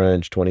 20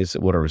 French, 20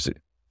 whatever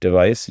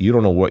device, you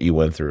don't know what you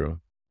went through.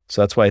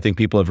 So that's why I think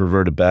people have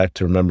reverted back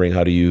to remembering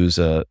how to use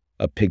a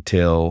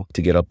pigtail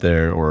to get up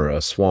there, or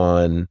a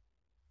swan,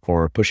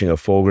 or pushing a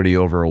Fogarty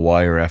over a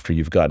wire after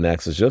you've gotten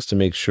access, just to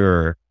make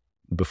sure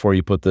before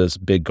you put this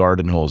big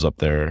garden hose up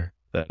there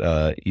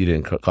that you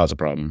didn't cause a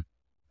problem.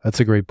 That's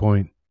a great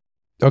point.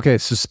 Okay,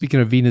 so speaking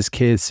of venous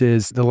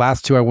cases, the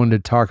last two I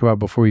wanted to talk about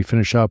before we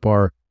finish up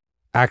are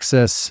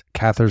access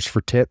catheters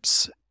for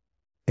tips.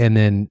 And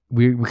then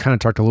we kind of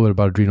talked a little bit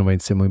about adrenal vein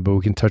signaling, but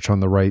we can touch on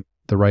the right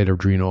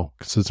adrenal,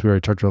 since we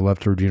already talked about the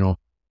left adrenal.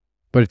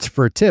 But it's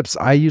for tips,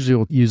 I usually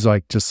will use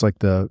just like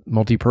the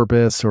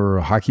multi-purpose or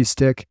a hockey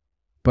stick,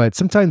 but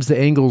sometimes the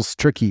angle's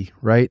tricky,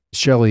 right?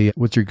 Shelly,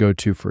 what's your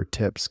go-to for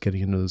tips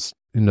getting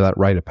into that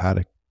right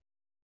hepatic?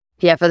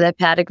 Yeah, for the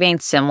hepatic vein,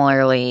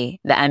 similarly,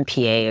 the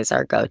MPA is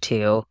our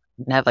go-to.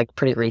 And have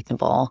pretty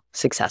reasonable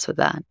success with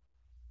that.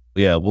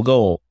 Yeah, we'll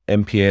go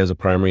MPA as a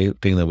primary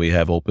thing that we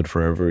have open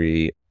for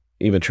every,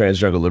 even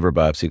transjugular liver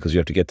biopsy, because you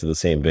have to get to the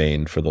same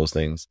vein for those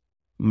things.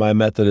 My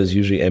method is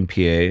usually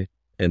MPA.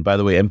 And by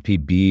the way,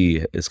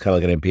 MPB is kind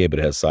of like an MPA, but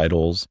it has side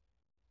holes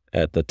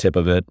at the tip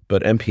of it.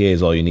 But MPA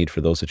is all you need for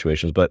those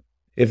situations. But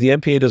if the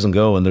MPA doesn't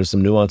go, and there's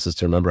some nuances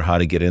to remember how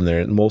to get in there,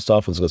 and most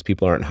often it's because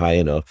people aren't high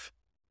enough,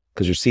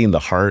 because you're seeing the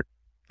heart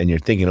and you're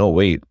thinking, oh,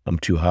 wait, I'm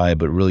too high,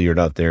 but really you're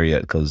not there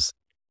yet because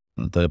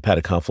the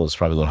hepatic confluence is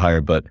probably a little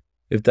higher. But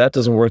if that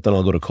doesn't work, then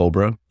I'll go to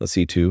Cobra, a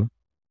C2.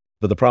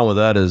 But the problem with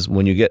that is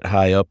when you get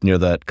high up near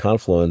that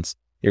confluence,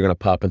 you're going to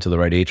pop into the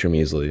right atrium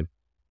easily.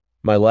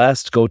 My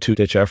last go-to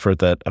ditch effort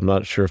that I'm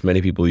not sure if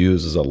many people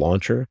use is a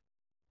launcher.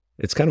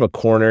 It's kind of a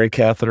coronary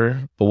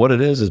catheter, but what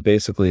it is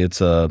basically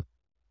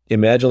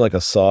imagine like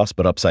a sauce,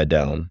 but upside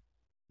down.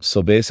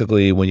 So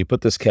basically when you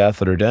put this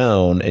catheter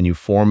down and you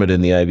form it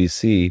in the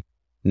IVC,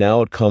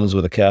 now it comes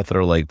with a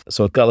catheter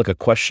so it's got like a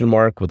question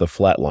mark with a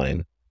flat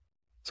line.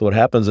 So what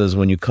happens is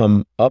when you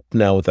come up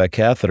now with that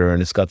catheter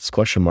and it's got this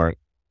question mark,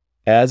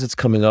 as it's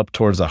coming up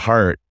towards the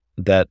heart,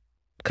 that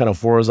kind of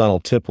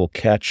horizontal tip will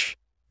catch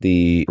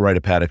the right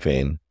hepatic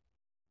vein.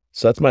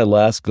 So that's my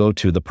last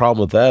go-to. The problem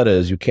with that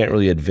is you can't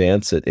really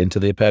advance it into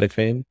the hepatic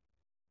vein.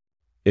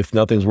 If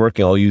nothing's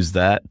working, I'll use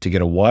that to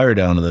get a wire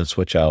down and then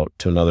switch out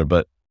to another.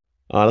 But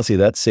honestly,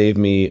 that saved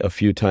me a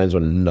few times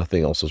when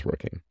nothing else was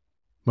working.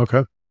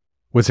 Okay.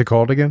 What's it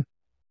called again?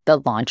 The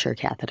launcher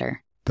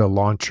catheter. The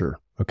launcher.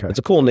 Okay. It's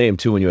a cool name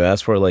too when you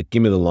ask for it, like,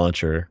 give me the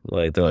launcher.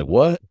 Like, they're like,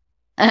 what?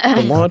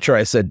 The launcher.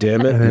 I said,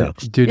 damn it. No.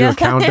 Do you do a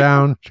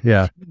countdown?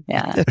 Yeah.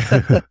 Yeah.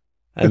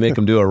 I make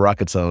them do a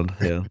rocket sound.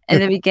 Yeah.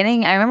 In the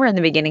beginning, I remember in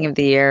the beginning of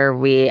the year,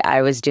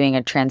 I was doing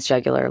a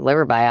transjugular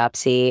liver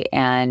biopsy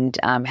and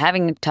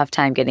having a tough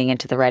time getting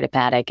into the right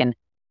hepatic. And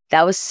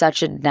that was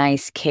such a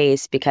nice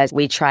case because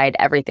we tried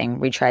everything.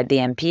 We tried the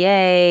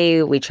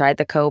MPA, we tried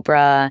the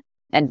Cobra,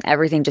 and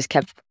everything just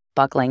kept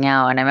buckling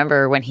out. And I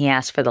remember when he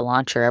asked for the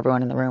launcher,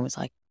 everyone in the room was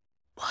like,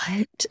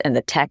 what? And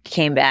the tech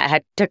came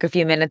back. Took a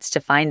few minutes to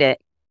find it,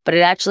 but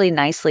it actually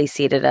nicely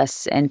seated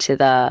us into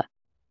the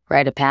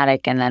right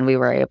hepatic, and then we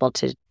were able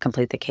to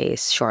complete the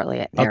case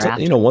shortly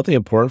thereafter. One thing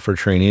important for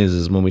trainees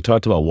is when we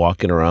talked about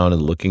walking around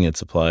and looking at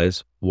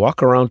supplies,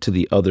 walk around to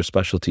the other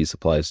specialty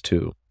supplies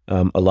too.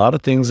 A lot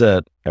of things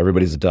that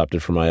everybody's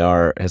adopted from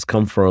IR has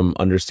come from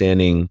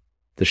understanding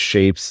the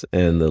shapes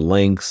and the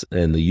lengths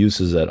and the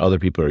uses that other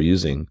people are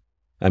using.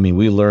 I mean,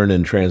 we learned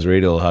in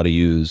transradial how to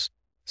use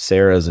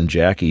Sarah's and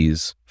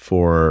Jackie's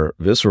for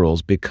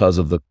viscerals because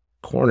of the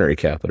coronary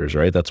catheters,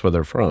 right? That's where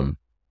they're from.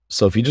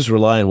 So if you just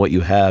rely on what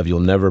you have, you'll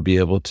never be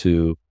able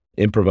to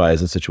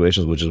improvise in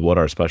situations, which is what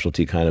our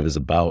specialty kind of is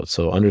about.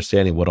 So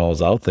understanding what all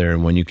is out there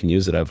and when you can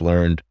use it, I've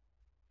learned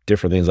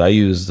different things. I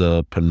use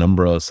the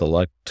Penumbra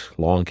Select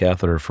long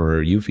catheter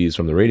for UFEs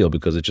from the radial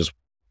because it just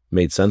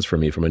made sense for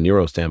me from a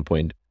neuro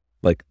standpoint.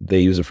 Like they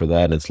use it for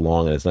that and it's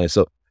long and it's nice.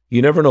 So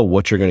you never know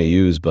what you're going to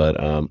use, but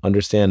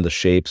understand the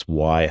shapes,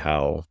 why,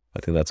 how. I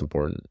think that's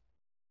important.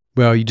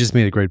 Well, you just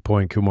made a great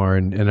point, Kumar.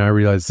 And I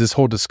realize this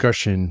whole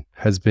discussion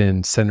has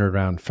been centered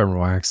around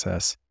femoral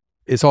access.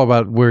 It's all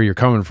about where you're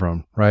coming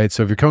from, right?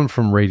 So if you're coming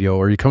from radial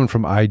or you're coming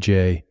from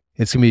IJ,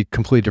 it's going to be a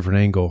completely different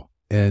angle.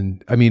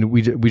 And I mean,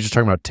 we just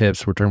talking about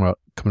tips. We're talking about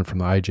coming from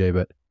the IJ,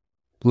 but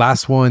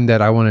last one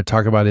that I want to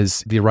talk about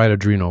is the right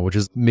adrenal, which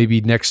is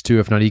maybe next to,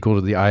 if not equal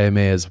to the IMA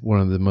as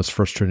one of the most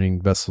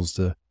frustrating vessels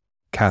to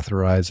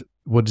catheterize.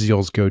 What does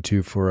y'all's go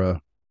to for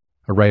a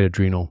right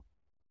adrenal?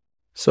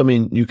 So, I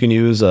mean, you can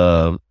use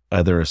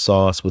either a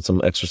sauce with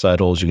some extra side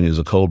holes. You can use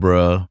a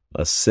Cobra,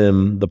 a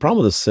Sim. The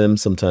problem with a Sim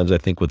sometimes I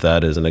think with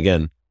that is, and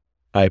again,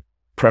 I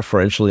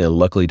preferentially and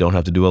luckily don't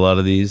have to do a lot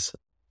of these,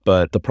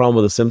 but the problem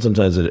with a Sim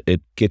sometimes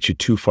it gets you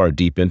too far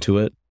deep into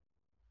it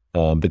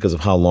because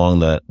of how long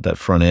that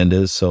front end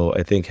is. So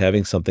I think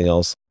having something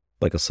else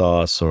like a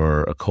sauce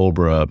or a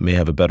Cobra may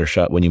have a better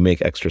shot when you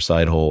make extra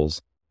side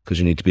holes because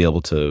you need to be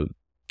able to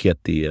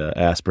get the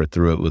aspirate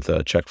through it with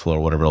a check flow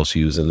or whatever else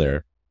you use in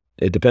there.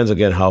 It depends,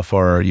 again, how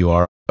far you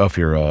are off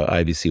your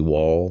IVC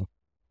wall,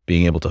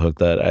 being able to hook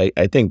that.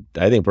 I think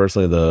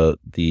personally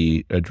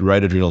the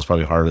right adrenal is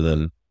probably harder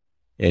than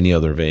any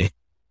other vein.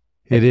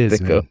 It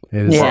is, man.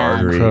 It is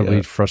artery,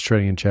 incredibly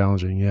frustrating and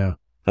challenging, yeah.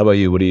 How about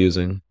you? What are you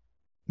using?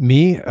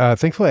 Me,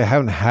 thankfully, I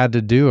haven't had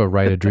to do a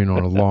right adrenal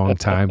in a long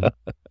time.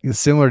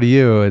 Similar to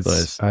you,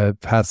 Nice. I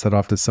passed that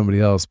off to somebody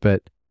else,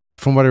 but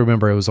from what I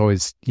remember, it was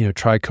always,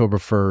 try Cobra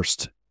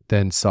first,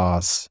 then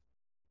sauce.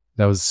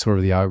 That was sort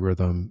of the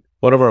algorithm.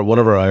 One of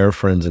our IR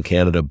friends in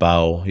Canada,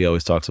 Bao, he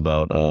always talks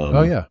about.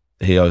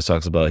 He always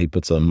talks about he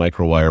puts a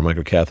micro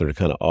catheter to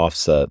kind of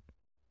offset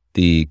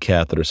the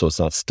catheter so it's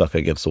not stuck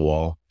against the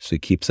wall. So he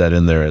keeps that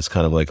in there as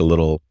kind of like a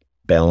little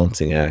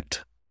balancing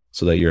act,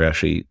 so that you're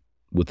actually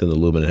within the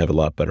lumen and have a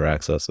lot better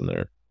access in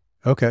there.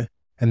 Okay,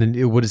 and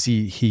then what does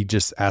he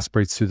just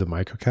aspirates through the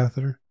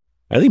microcatheter?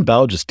 I think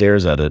Bao just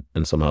stares at it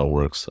and somehow it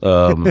works.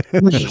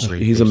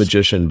 He's a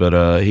magician,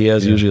 but he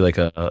has usually like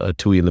a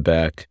TUI in the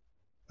back.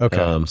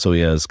 Okay. So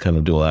he has kind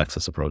of dual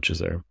access approaches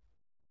there.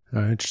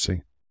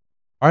 Interesting.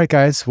 All right,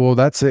 guys. Well,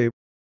 that's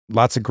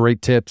lots of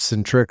great tips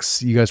and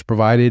tricks you guys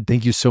provided.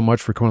 Thank you so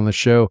much for coming on the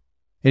show.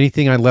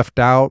 Anything I left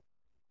out?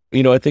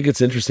 I think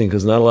it's interesting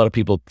because not a lot of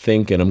people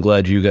think, and I'm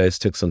glad you guys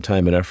took some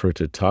time and effort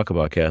to talk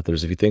about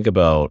catheters. If you think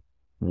about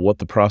what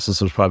the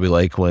process was probably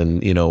like when,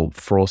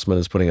 Frostman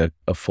is putting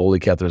a Foley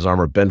catheter in his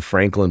arm, or Ben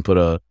Franklin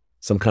put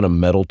some kind of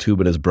metal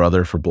tube in his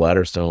brother for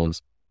bladder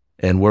stones.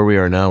 And where we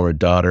are now, where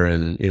Daughter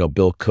and,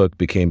 Bill Cook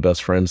became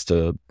best friends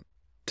to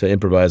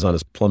improvise on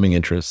his plumbing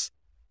interests.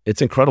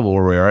 It's incredible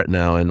where we are at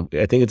now. And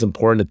I think it's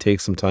important to take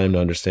some time to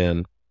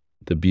understand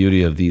the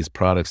beauty of these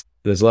products.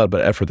 There's a lot of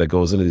effort that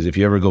goes into these. If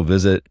you ever go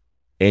visit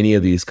any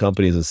of these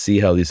companies and see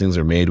how these things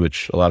are made,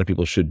 which a lot of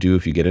people should do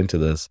if you get into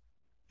this,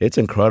 it's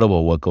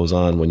incredible what goes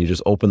on when you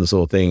just open this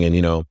little thing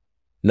and,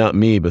 not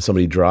me, but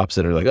somebody drops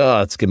it and like, oh,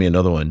 let's give me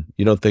another one.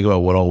 You don't think about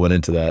what all went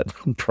into that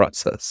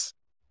process.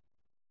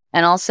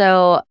 And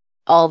also,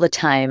 all the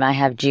time I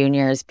have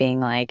juniors being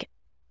like,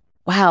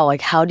 wow,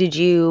 like how do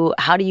you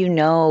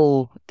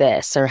know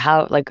this, or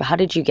how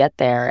did you get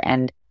there?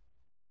 And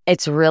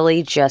it's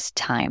really just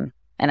time.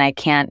 And I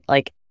can't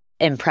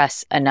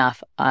impress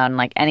enough on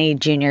any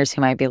juniors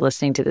who might be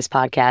listening to this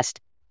podcast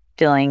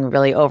feeling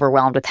really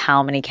overwhelmed with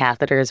how many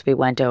catheters we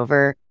went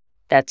over.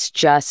 That's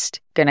just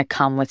going to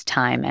come with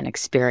time and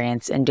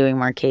experience and doing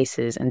more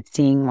cases and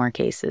seeing more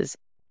cases,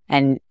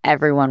 and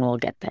everyone will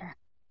get there.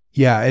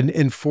 Yeah,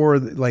 and for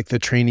the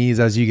trainees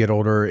as you get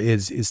older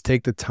is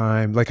take the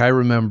time. I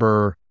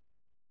remember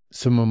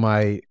some of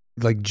my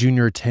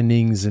junior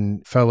attendings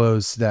and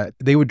fellows that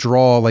they would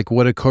draw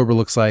what a Cobra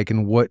looks like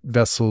and what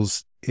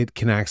vessels it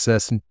can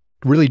access, and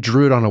really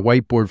drew it on a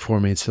whiteboard for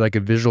me so I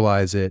could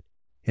visualize it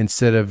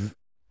instead of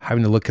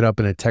having to look it up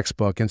in a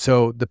textbook. And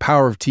so the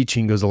power of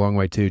teaching goes a long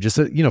way too. Just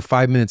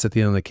 5 minutes at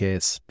the end of the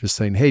case, just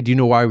saying, hey, do you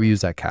know why we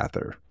use that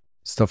catheter?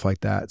 Stuff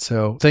like that.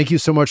 So thank you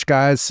so much,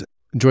 guys.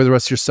 Enjoy the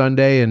rest of your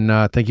Sunday, and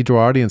thank you to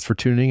our audience for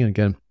tuning in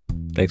again.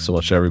 Thanks so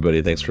much,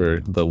 everybody. Thanks for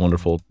the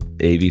wonderful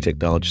AV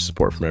technology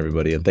support from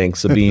everybody. And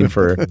thanks, Sabine,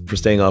 for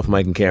staying off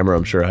mic and camera,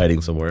 I'm sure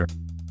hiding somewhere.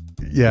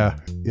 Yeah,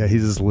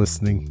 he's just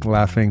listening,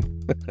 laughing.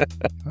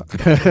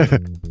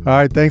 All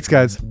right, thanks,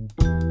 guys.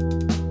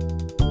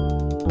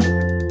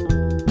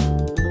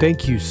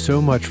 Thank you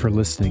so much for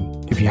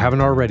listening. If you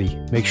haven't already,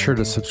 make sure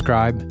to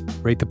subscribe,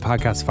 rate the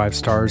podcast 5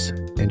 stars,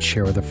 and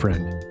share with a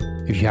friend.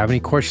 If you have any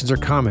questions or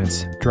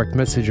comments, direct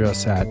message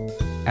us at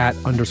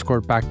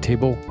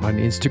 @_BackTable on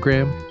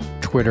Instagram,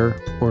 Twitter,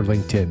 or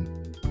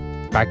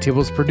LinkedIn.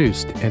 BackTable is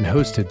produced and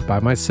hosted by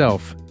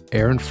myself,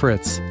 Aaron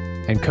Fritts,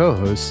 and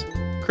co-hosts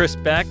Chris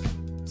Beck,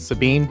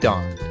 Sabine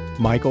Don,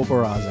 Michael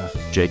Barraza,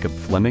 Jacob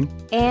Fleming,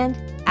 and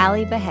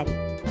Ali Behetti.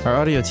 Our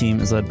audio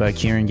team is led by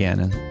Kieran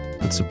Gannon,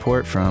 with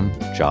support from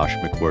Josh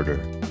McWhirter,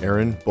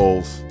 Aaron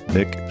Bowles,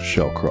 Nick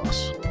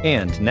Shellcross,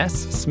 and Ness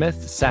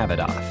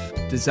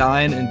Smith-Savadoff.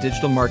 Design and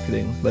digital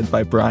marketing led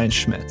by Brian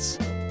Schmitz.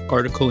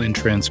 Article and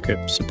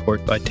transcript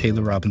support by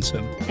Taylor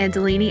Robinson. And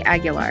Delaney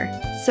Aguilar.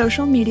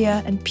 Social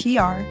media and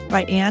PR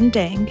by Ann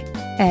Dang.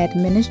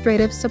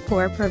 Administrative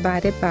support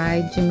provided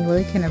by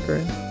Jamila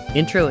Kennebrew.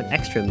 Intro and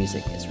extra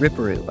music is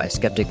Ripperoo by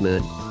Skeptic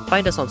Moon.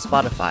 Find us on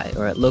Spotify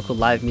or at local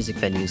live music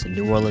venues in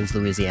New Orleans,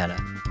 Louisiana.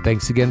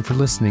 Thanks again for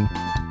listening.